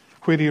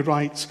 where he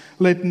writes,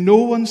 "Let no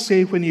one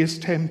say when he is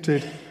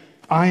tempted,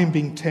 I am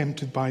being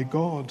tempted by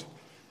God.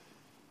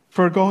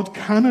 For God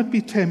cannot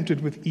be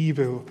tempted with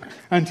evil,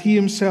 and he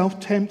himself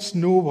tempts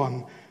no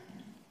one.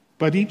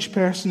 But each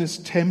person is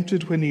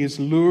tempted when he is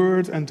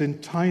lured and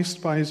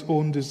enticed by his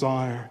own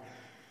desire.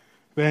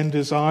 Then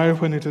desire,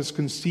 when it is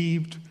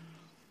conceived,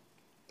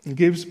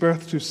 gives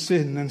birth to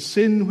sin, and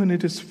sin, when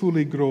it is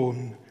fully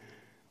grown,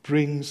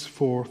 brings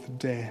forth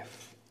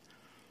death."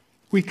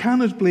 We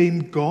cannot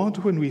blame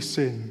God when we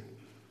sin.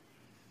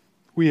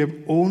 We have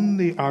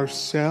only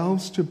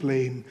ourselves to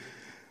blame.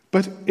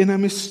 But in a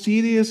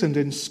mysterious and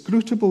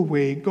inscrutable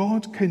way,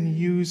 God can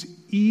use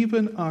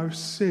even our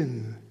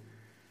sin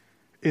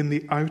in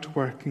the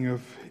outworking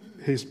of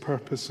his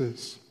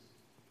purposes.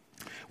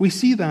 We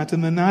see that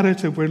in the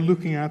narrative we're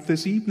looking at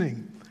this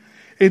evening.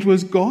 It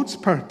was God's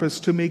purpose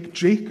to make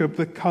Jacob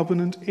the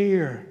covenant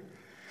heir.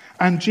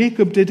 And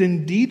Jacob did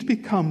indeed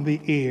become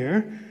the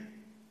heir,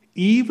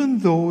 even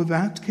though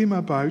that came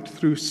about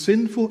through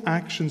sinful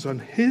actions on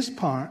his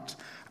part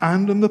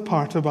and on the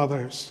part of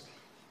others.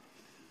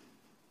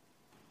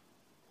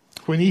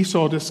 When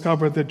Esau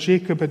discovered that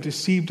Jacob had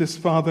deceived his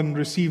father and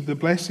received the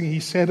blessing, he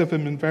said of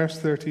him in verse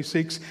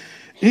 36,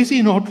 "Is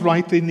he not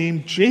rightly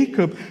named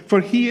Jacob? For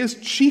he has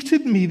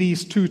cheated me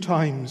these 2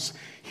 times.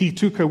 He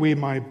took away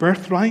my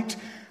birthright,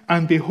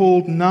 and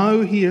behold,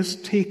 now he has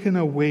taken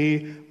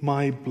away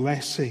my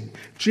blessing."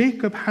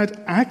 Jacob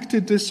had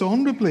acted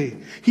dishonorably.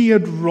 He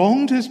had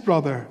wronged his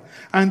brother,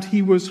 and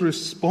he was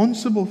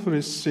responsible for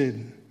his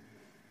sin.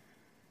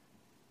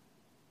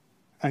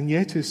 And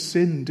yet his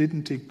sin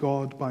didn't take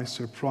God by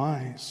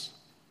surprise.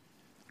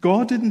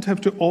 God didn't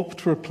have to opt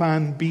for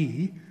plan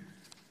B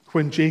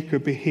when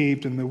Jacob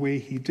behaved in the way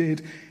he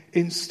did.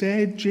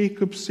 Instead,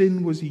 Jacob's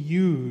sin was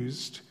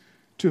used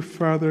to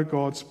further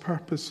God's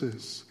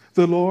purposes.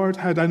 The Lord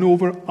had an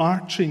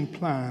overarching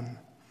plan.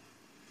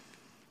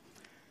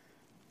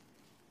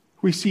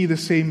 We see the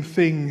same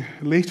thing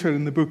later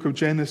in the book of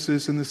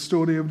Genesis in the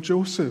story of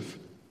Joseph.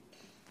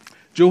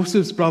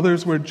 Joseph's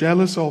brothers were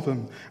jealous of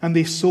him, and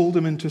they sold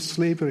him into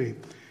slavery.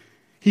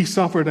 He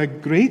suffered a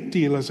great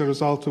deal as a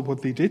result of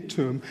what they did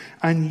to him,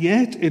 and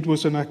yet it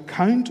was on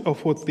account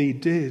of what they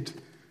did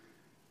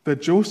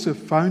that Joseph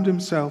found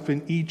himself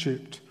in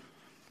Egypt,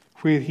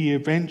 where he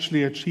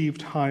eventually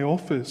achieved high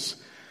office,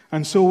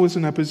 and so was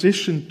in a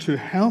position to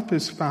help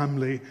his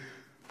family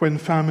when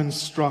famine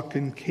struck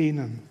in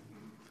Canaan.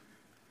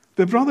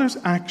 The brothers'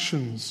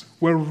 actions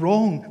were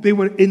wrong. They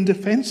were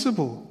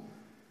indefensible.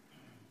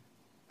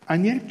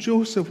 And yet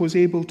Joseph was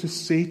able to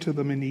say to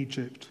them in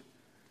Egypt,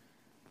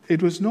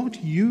 "It was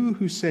not you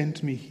who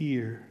sent me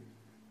here,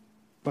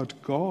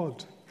 but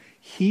God.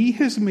 He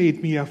has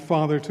made me a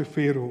father to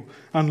Pharaoh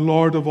and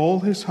lord of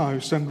all his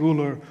house and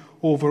ruler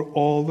over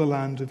all the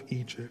land of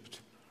Egypt."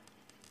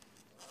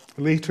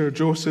 Later,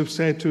 Joseph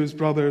said to his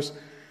brothers,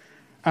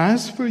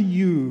 As for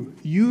you,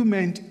 you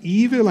meant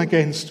evil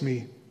against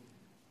me,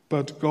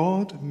 but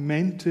God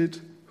meant it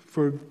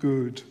for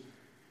good,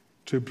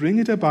 to bring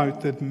it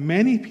about that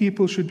many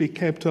people should be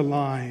kept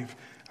alive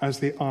as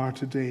they are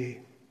today.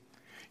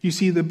 You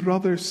see, the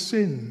brother's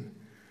sin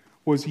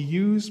was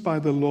used by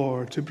the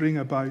Lord to bring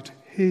about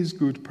his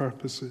good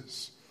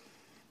purposes.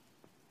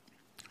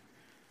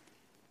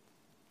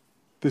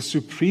 The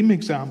supreme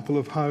example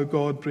of how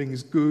God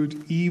brings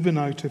good even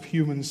out of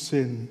human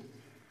sin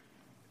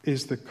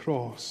is the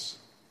cross.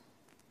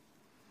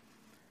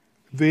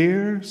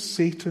 There,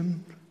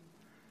 Satan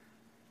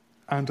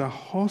and a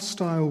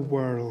hostile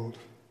world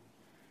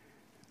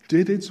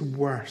did its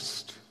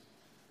worst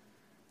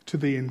to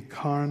the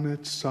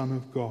incarnate Son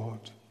of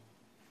God.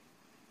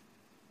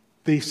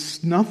 They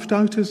snuffed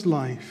out his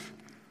life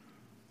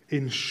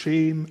in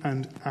shame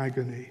and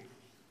agony.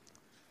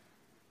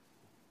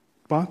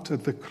 But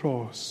at the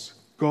cross,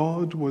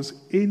 God was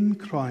in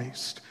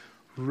Christ,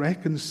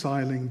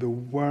 reconciling the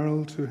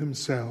world to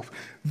himself.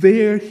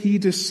 There he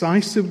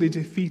decisively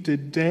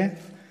defeated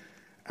death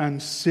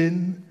and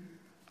sin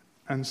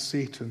and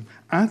Satan.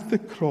 At the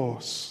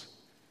cross,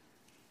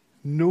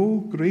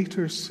 no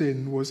greater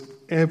sin was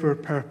ever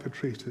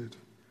perpetrated.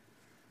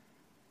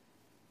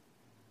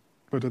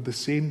 But at the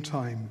same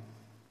time,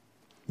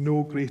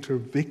 no greater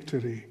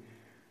victory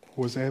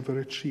was ever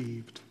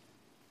achieved.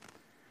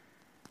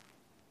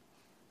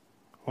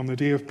 On the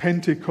day of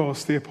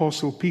Pentecost, the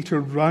Apostle Peter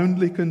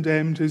roundly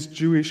condemned his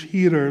Jewish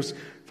hearers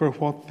for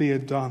what they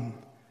had done.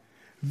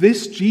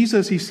 This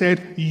Jesus, he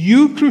said,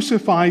 you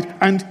crucified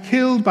and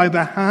killed by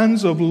the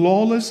hands of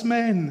lawless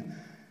men.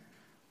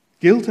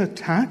 Guilt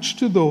attached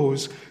to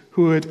those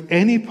who had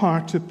any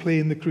part to play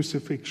in the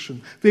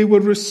crucifixion. They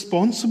were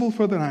responsible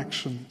for their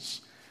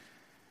actions.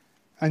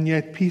 And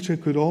yet Peter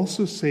could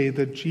also say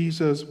that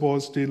Jesus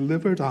was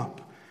delivered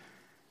up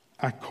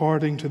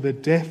according to the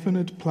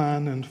definite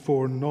plan and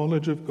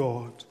foreknowledge of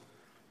God.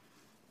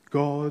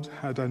 God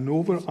had an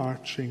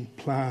overarching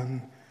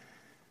plan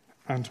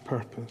and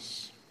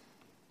purpose.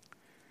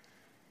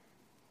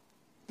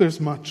 There's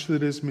much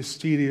that is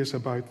mysterious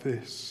about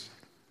this,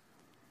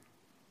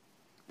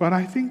 but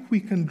I think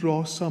we can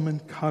draw some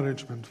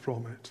encouragement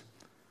from it.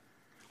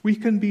 We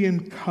can be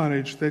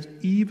encouraged that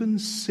even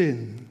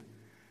sin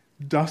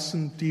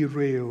doesn't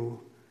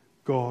derail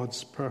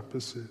God's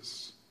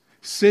purposes.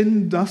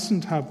 Sin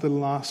doesn't have the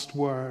last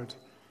word.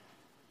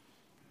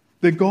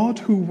 The God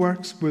who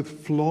works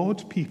with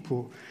flawed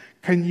people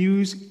can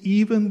use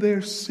even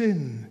their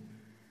sin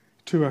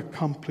to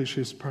accomplish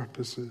his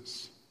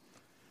purposes.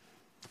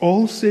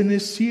 All sin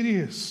is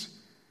serious,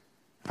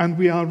 and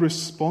we are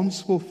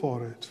responsible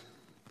for it.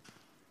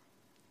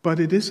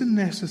 But it isn't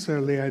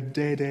necessarily a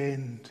dead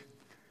end.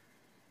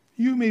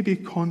 You may be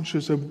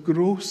conscious of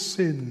gross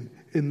sin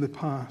in the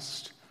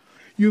past.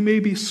 You may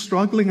be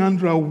struggling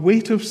under a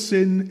weight of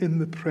sin in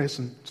the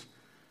present.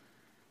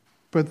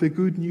 But the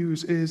good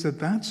news is that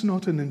that's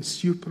not an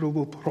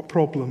insuperable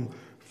problem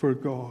for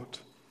God.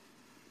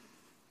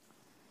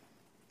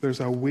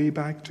 There's a way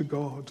back to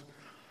God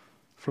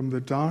from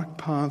the dark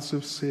paths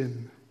of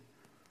sin.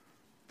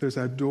 There's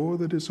a door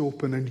that is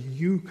open and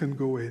you can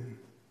go in.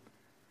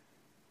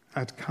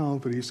 At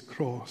Calvary's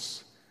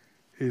cross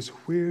is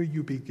where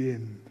you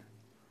begin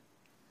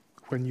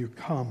when you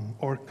come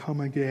or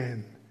come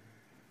again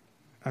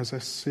as a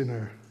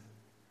sinner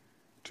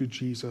to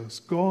Jesus.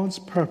 God's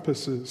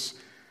purposes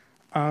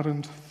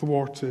aren't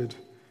thwarted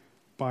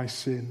by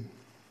sin.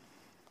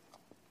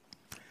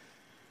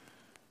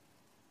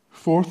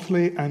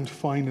 Fourthly and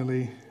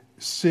finally,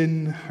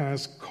 sin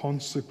has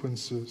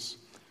consequences.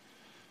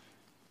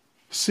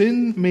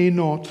 Sin may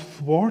not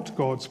thwart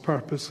God's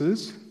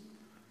purposes,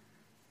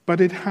 but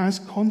it has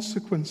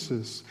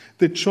consequences.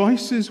 The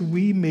choices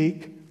we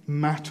make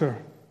matter.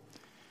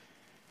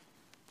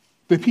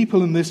 The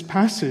people in this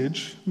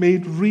passage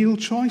made real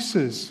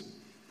choices.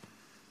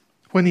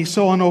 When he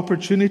saw an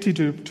opportunity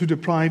to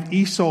deprive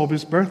Esau of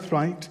his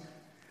birthright,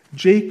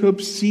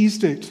 Jacob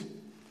seized it.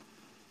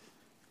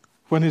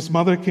 When his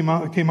mother came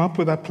up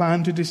with a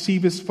plan to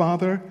deceive his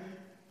father,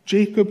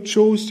 Jacob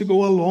chose to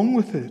go along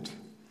with it.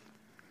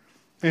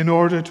 In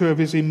order to have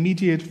his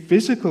immediate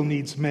physical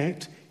needs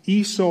met,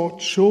 Esau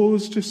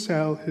chose to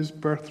sell his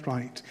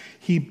birthright.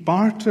 He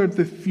bartered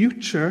the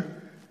future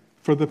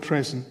for the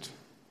present.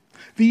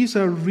 These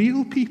are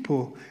real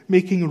people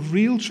making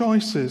real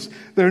choices.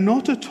 They're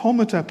not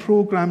automata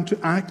programmed to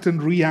act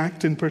and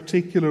react in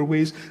particular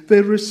ways.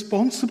 They're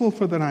responsible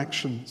for their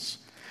actions,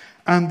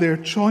 and their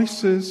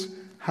choices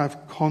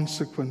have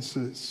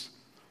consequences.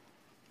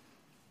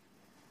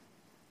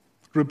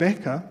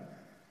 Rebekah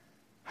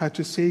had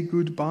to say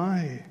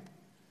goodbye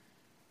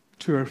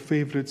to her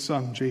favorite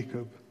son,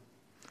 Jacob.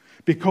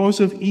 Because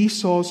of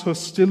Esau's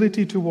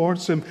hostility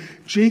towards him,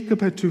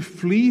 Jacob had to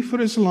flee for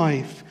his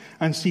life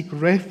and seek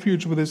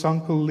refuge with his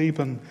uncle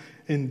Laban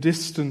in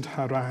distant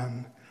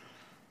Haran.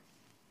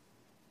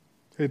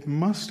 It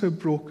must have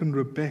broken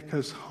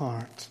Rebekah's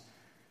heart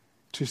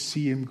to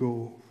see him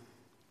go.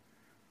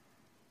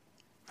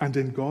 And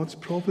in God's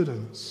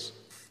providence,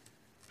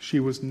 she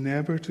was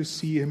never to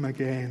see him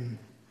again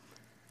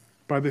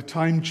By the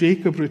time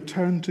Jacob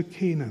returned to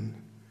Canaan,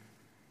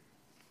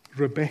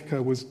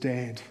 Rebekah was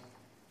dead.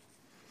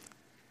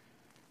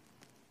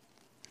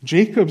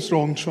 Jacob's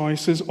wrong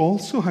choices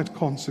also had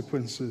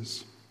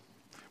consequences.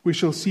 We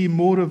shall see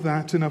more of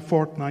that in a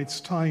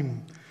fortnight's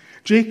time.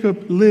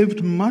 Jacob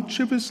lived much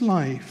of his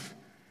life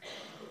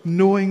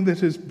knowing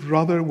that his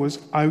brother was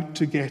out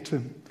to get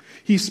him.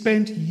 He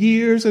spent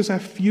years as a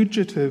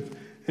fugitive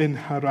in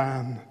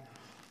Haran.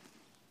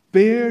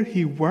 There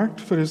he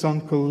worked for his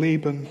uncle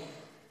Laban,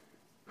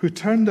 who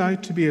turned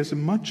out to be as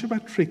much of a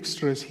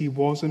trickster as he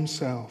was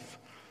himself.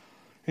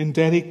 In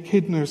Derek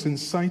Kidner's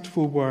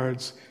insightful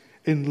words,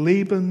 in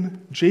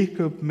Laban,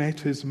 Jacob met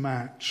his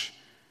match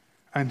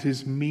and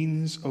his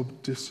means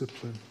of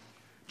discipline.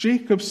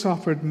 Jacob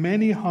suffered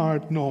many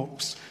hard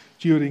knocks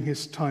during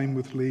his time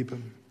with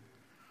Laban.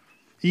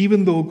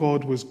 Even though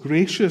God was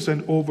gracious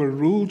and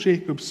overruled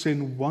Jacob's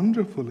sin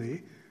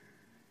wonderfully,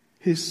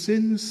 his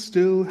sin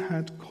still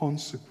had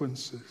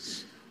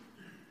consequences.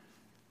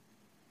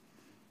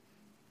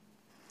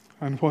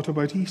 And what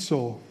about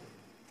Esau?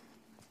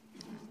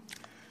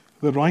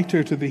 The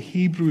writer to the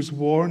Hebrews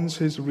warns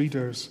his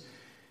readers,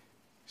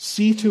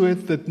 "See to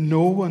it that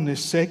no one is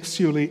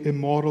sexually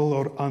immoral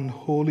or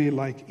unholy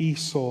like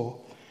Esau,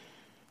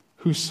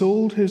 who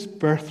sold his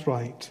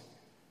birthright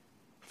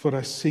for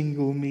a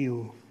single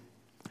meal.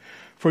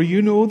 For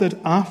you know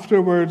that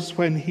afterwards,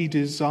 when he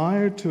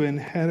desired to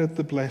inherit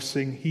the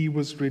blessing, he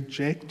was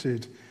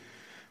rejected,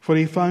 for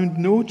he found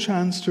no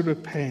chance to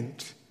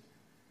repent,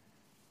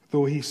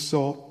 though he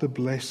sought the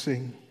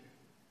blessing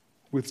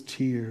with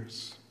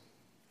tears."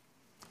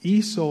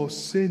 Esau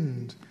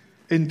sinned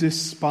in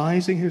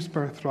despising his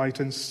birthright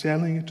and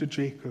selling it to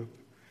Jacob.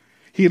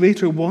 He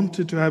later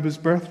wanted to have his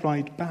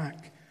birthright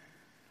back,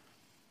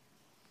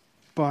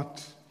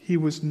 but he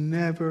was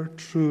never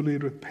truly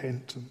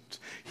repentant.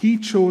 He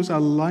chose a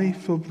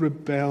life of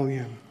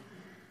rebellion.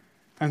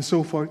 And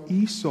so for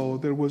Esau,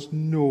 there was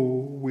no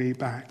way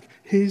back.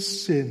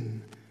 His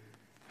sin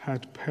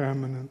had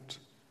permanent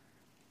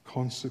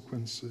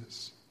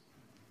consequences.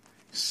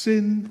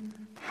 Sin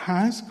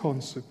has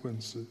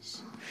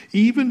consequences.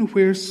 Even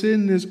where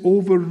sin is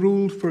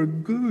overruled for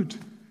good,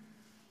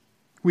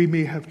 we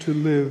may have to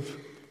live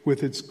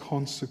with its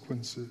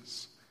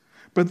consequences.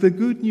 But the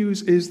good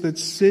news is that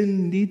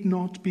sin need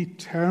not be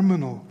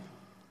terminal,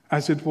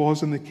 as it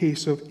was in the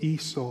case of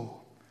Esau,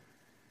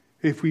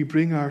 if we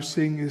bring our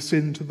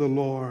sin to the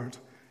Lord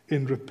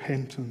in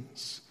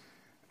repentance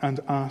and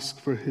ask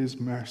for his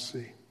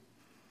mercy.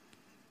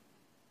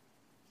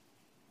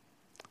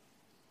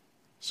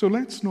 So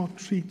let's not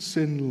treat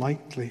sin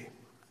lightly.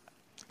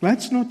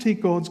 Let's not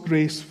take God's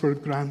grace for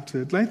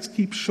granted. Let's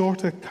keep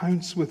short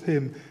accounts with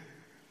him.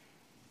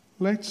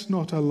 Let's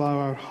not allow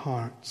our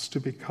hearts to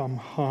become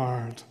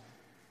hard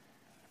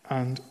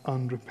and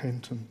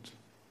unrepentant.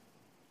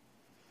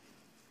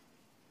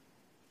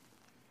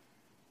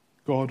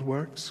 God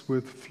works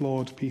with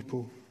flawed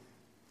people.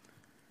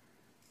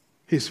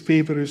 His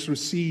favor is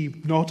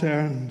received, not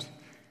earned.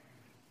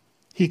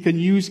 He can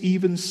use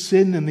even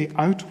sin in the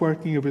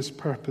outworking of his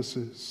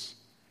purposes.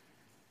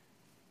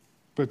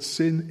 But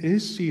sin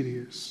is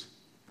serious,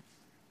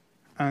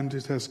 and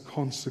it has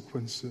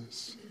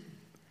consequences.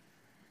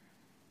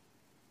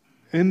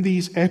 In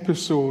these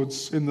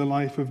episodes in the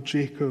life of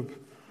Jacob,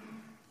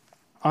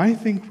 I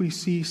think we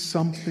see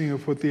something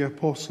of what the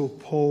Apostle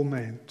Paul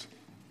meant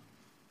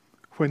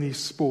when he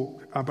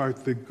spoke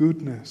about the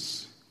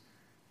goodness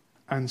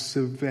and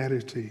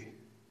severity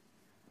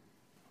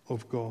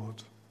of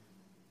God.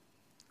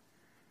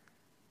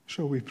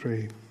 Shall we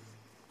pray?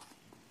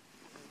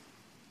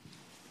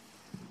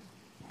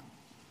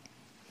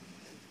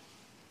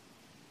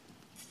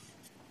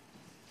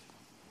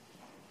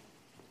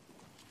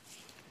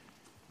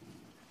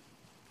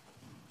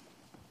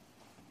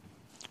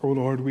 O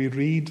Lord, we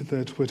read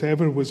that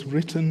whatever was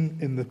written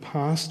in the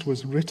past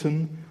was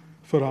written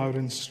for our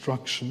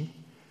instruction,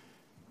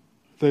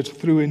 that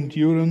through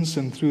endurance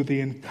and through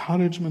the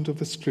encouragement of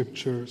the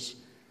Scriptures,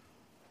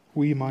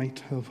 we might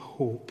have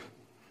hope.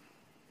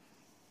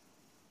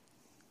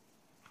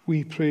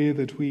 We pray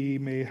that we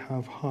may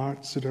have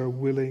hearts that are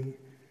willing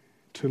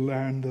to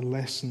learn the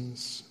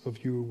lessons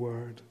of your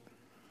word.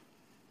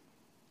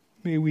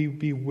 May we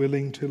be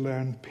willing to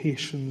learn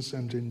patience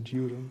and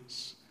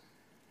endurance.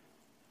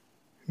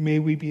 May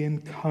we be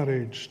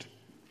encouraged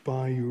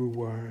by your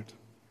word.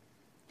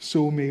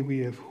 So may we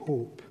have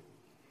hope.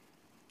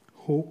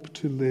 Hope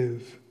to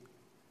live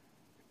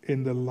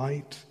in the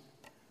light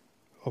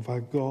of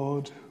a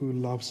God who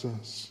loves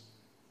us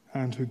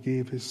and who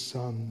gave his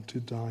Son to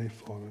die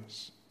for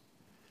us.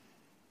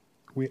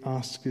 We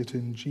ask it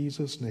in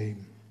Jesus'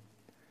 name.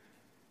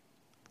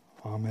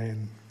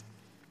 Amen.